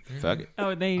 bro. Fuck it.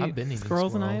 Oh, they I've been eating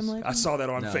squirrels and I am squirrels. like I saw that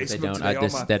on No, Facebook they don't. today. All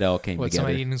my, That all came What, together.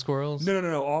 somebody eating squirrels?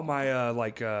 no. All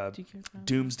my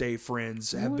doomsday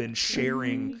friends have been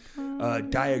sharing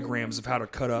diagrams of how to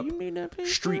cut up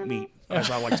street meat,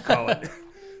 as I like to call it.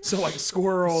 So like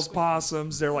squirrels,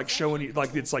 possums, they're like showing you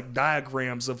like it's like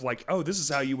diagrams of like, oh, this is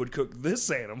how you would cook this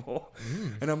animal,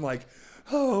 and I'm like,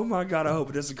 oh my god, I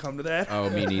hope it doesn't come to that. Oh,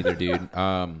 me neither, dude.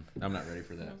 I'm not ready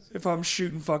for that. If I'm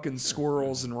shooting fucking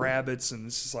squirrels and rabbits, and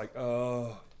it's just like,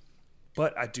 oh,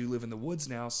 But I do live in the woods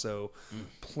now, so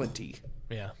plenty.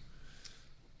 Yeah.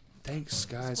 Thanks,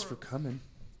 guys, for coming.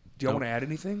 Do y'all want to add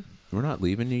anything? We're not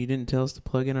leaving. You didn't tell us to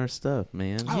plug in our stuff,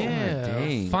 man. Yeah.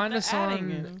 Dang. Find us adding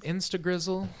on it.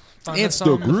 Instagrizzle. Find us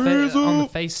on on the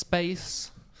Face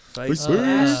Space.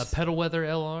 Pedal Weather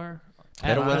LR. At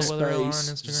Pedal Weather Pedal Weather LR on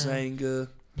Space, Instagram. Zanga.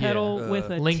 Pedal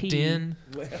with a T. LinkedIn.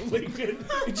 LinkedIn.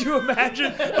 Could you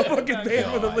imagine a fucking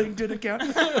band with a LinkedIn account?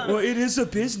 Well, it is a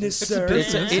business, sir.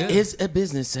 It is a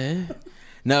business, eh?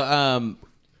 No,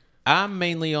 I'm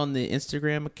mainly on the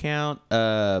Instagram account,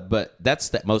 but that's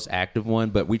the most active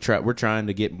one. But we're trying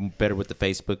to get better with the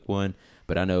Facebook one.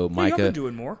 But I know Y'all Micah been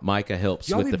doing more. Micah helps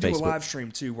Y'all with need the to do a Facebook. live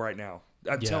stream too right now.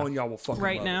 I'm telling y'all, we'll fucking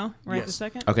Right love now? it. Right Yes. this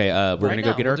second? Okay, we're gonna Right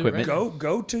go now, get our we'll do it equipment.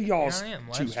 Go to y'all's Here I am,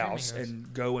 live two streaming house this.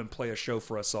 and go and play a show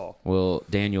for us all. Well,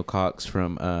 Daniel Cox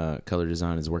from Color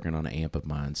Design is working on an amp of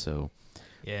mine, so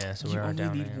Yeah, so You we are only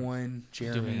down need there. one, Do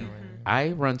it Jeremy. anyway. I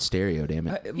run stereo. Damn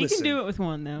it, You can do it with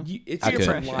one, though. It's I your could.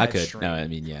 live I could. stream. No, I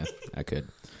mean, yeah, I could.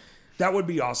 That would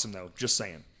be awesome, though. Just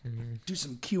saying. Mm-hmm. Do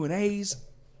some Q&As.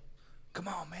 Come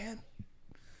on, man.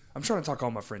 I'm trying to talk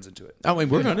all my friends into it. I mean,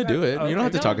 we're gonna do it. You don't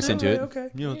have to Okay. talk us into it. Okay.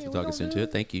 You don't have to talk us into it.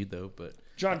 Thank you, though. But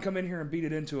John, come in here and beat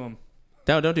it into him.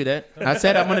 no, don't do that. I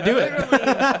said I'm gonna do it.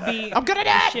 I'm gonna do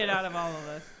it. Shit out of all of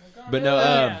us. But no,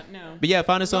 Yeah, no. but yeah,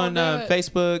 find us on do it.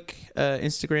 Facebook,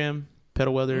 Instagram,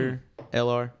 Pedal Weather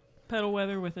LR. Pedal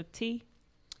Weather with a T.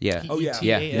 Yeah. Oh, yeah.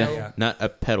 Yeah, P-E-T-A-L. no, not a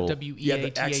pedal. Yeah,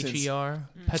 the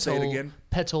WEATHER. Say it again.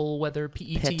 Petal Weather.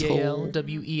 PETAL.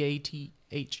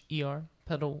 WEATHER.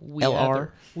 Petal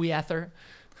LR. Weather.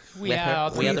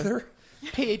 Weather.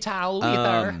 Petal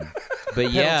Weather.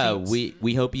 But yeah, Pedal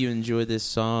we hope you enjoy this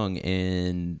song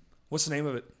and What's the name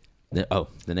of it?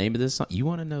 the name of this song. You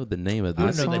want to know the name of I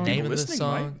this don't know the song? name of this Listening,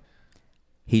 song. right?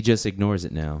 He just ignores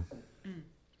it now.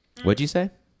 What'd you say?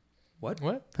 What?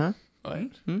 Huh? What?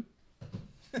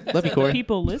 Love you, Corey.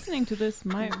 People listening to this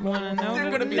might want to know They're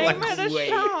the gonna be name like, of the "Wait."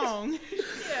 song.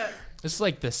 This is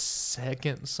like the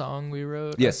second song we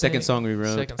wrote. Yeah, I second think. song we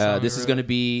wrote. Second song This we is wrote. going to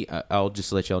be. I'll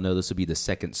just let y'all know. This will be the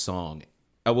second song.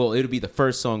 Well, it'll be the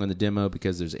first song on the demo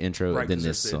because there's an intro Right, and then 'cause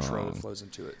this there's the intro that song. flows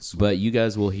into it. Sweet. But you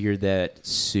guys will hear that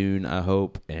soon, I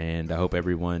hope, and I hope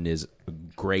everyone is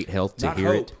great health to Not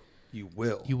hear hope. it. You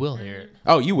will. You will hear it.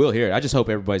 Oh, you will hear it. I just hope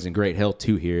everybody's in great health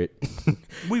to hear it.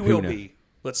 We Who will knows? be.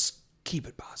 Let's keep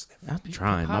it positive. I'm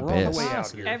trying my We're on the best. way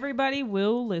out here. Everybody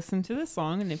will listen to the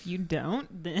song, and if you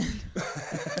don't, then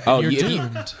Oh, You're you-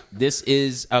 doomed. This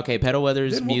is okay. Pedal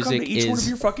Weather's Then we'll music come to each one of is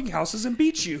your fucking houses and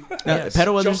beat you.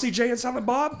 Pedal Weather's Chelsea J and Silent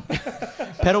Bob.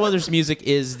 Pedal Weather's music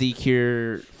is the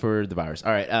cure for the virus.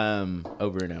 All right,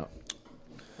 over and out.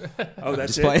 Oh,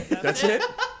 that's Just play. it. That's it.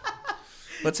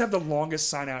 Let's have the longest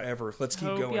sign out ever. Let's keep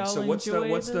Hope going. y'all So what's enjoy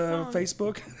the the song.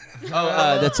 Facebook?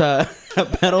 Oh, that's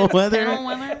Pedal Weather. Pedal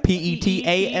Weather,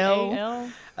 PETAL.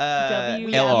 W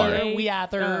LR. We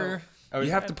either.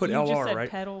 You have to put You just LR, said right?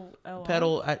 Pedal LR.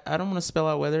 Pedal. I don't want to spell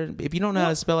out weather. If you don't know how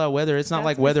to spell out weather, it's not That's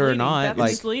like whether or misleading. not. That's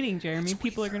Like misleading, Jeremy.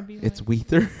 People are going to be. it's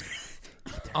weather.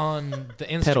 On the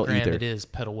Pedal Instagram, ether. it is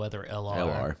Pedal Weather LR.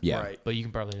 LR. Yeah. Right. But you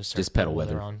can probably just search Just Pedal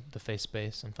Weather. on the face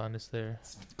space and find us there.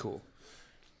 Cool.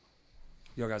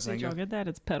 Y'all got Did y'all Zanga? get that?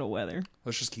 It's Pedal Weather.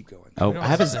 Let's just keep going. Oh, We don't I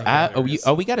have a. have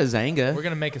Zanga. We got a Zanga. We're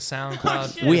gonna make a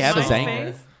SoundCloud. We have a MySpace.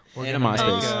 Zanga. We're And a gonna make,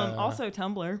 MySpace. Also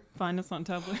Tumblr. Find us on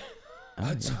Tumblr. A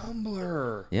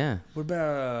Tumblr. Yeah. What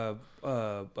about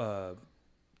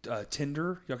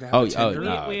Tinder? Y'all can have Oh, a Tinder.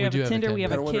 no. We We have do a have a Tinder. We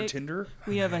have Pedal a Weather Kick. Tinder.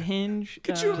 We have a Hinge.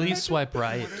 Please swipe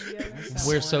right.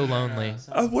 We're so lonely.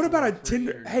 What about a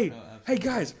Tinder? Hey,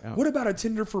 guys. What about a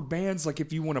Tinder for bands? Like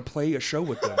if you want to play a show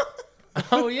with them.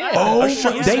 Oh yeah. Oh, A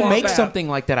show they swap make app. something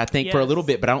like that, I think, for a Yes. little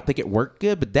bit, but I don't think it worked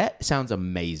good. But that sounds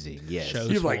amazing. Yes. Show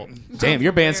You're swap. like, Damn,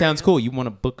 your band sounds cool. You want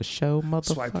to book a show,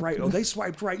 motherfucker? swipe right. Oh, they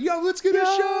swiped right. Yo, let's get a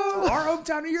show. Our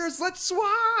hometown of yours. Let's swap.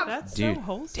 That's Dude, so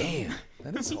wholesome. Damn.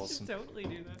 That is You awesome. should totally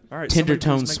do that. All right, Tinder somebody please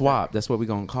tone make swap. That's what we're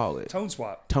going to call it. that. Tone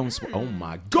swap. Tone swap. Oh,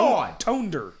 my God, God.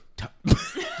 Tonder.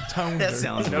 That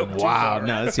sounds Nope, too wow. far.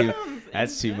 No, that's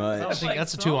too I much. think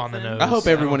that's a two on the nose. I hope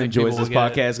everyone don't think enjoys people this will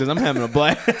get it. podcast because I'm having a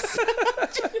blast.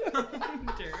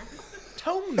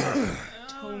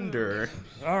 Toner.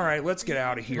 All right, let's get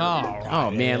out of here. Oh,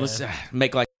 man. Let's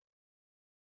make like.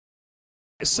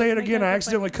 Say it again. I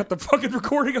accidentally cut the fucking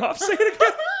recording off. Say it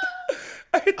again.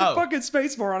 I hit the Oh. fucking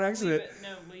space bar on accident. No,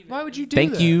 leave it. Why would you do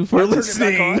Thank that? you for Turn it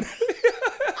back on. listening.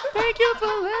 Thank you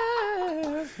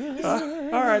for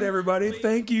listening. All right, everybody.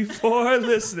 Thank you for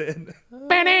listening.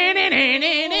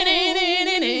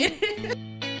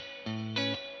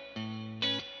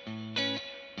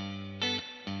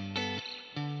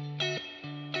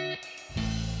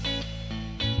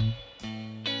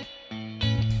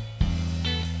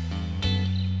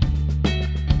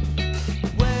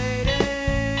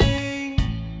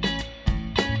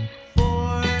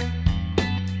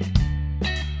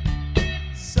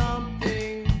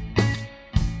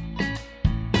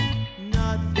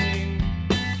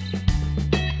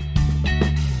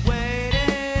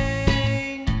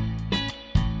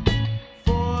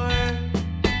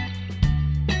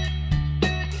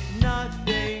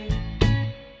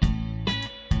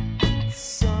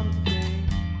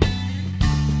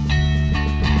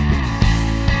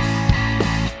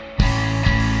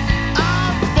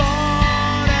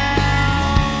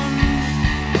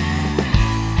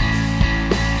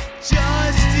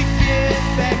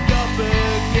 back up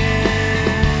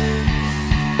again.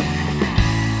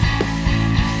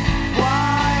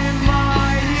 Why am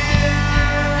I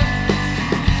here?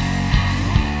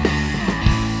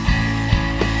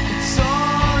 It's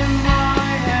all in my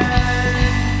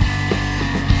head.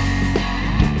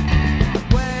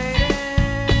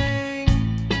 Waiting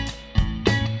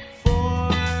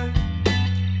for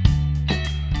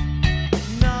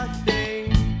nothing,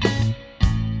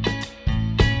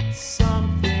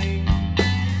 something.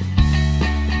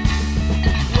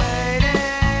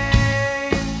 Waiting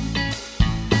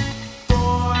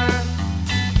for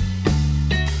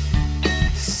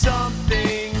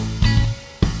something.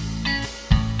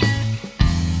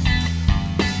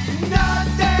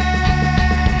 Nothing.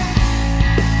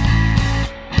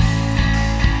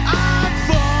 I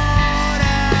fall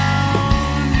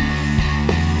down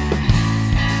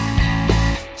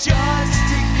just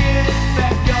to get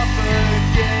back up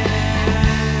again.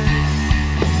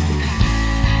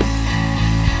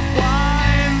 Why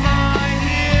am I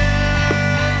here?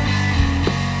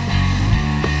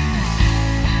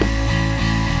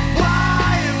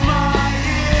 Why am I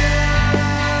here?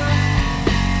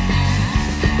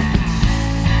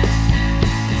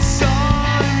 It's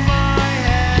all in my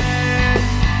head.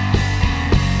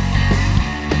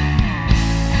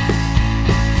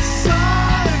 It's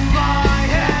all in my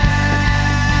head.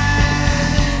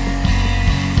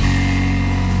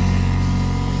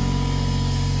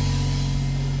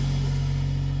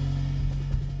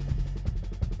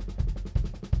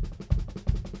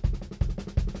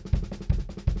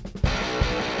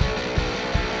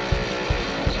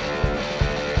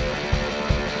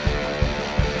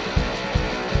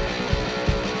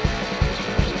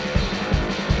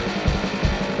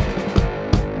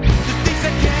 The things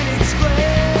I can't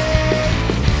explain,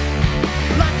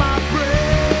 like my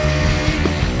brain,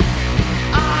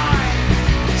 I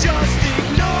just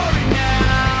ignore it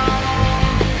now.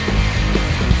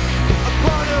 A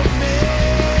part of me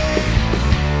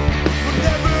will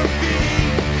never be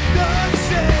the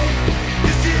same.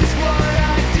 This is what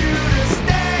I do to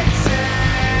stay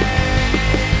sane.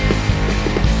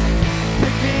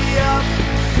 Pick me up,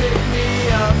 pick me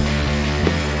up.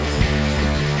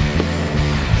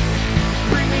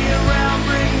 Bring me around,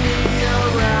 bring me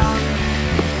around.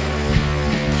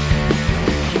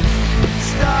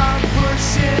 Stop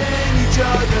pushing each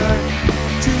other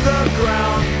to the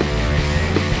ground.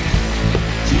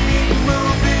 Keep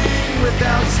moving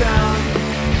without sound.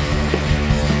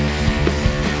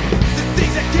 The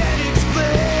things I can't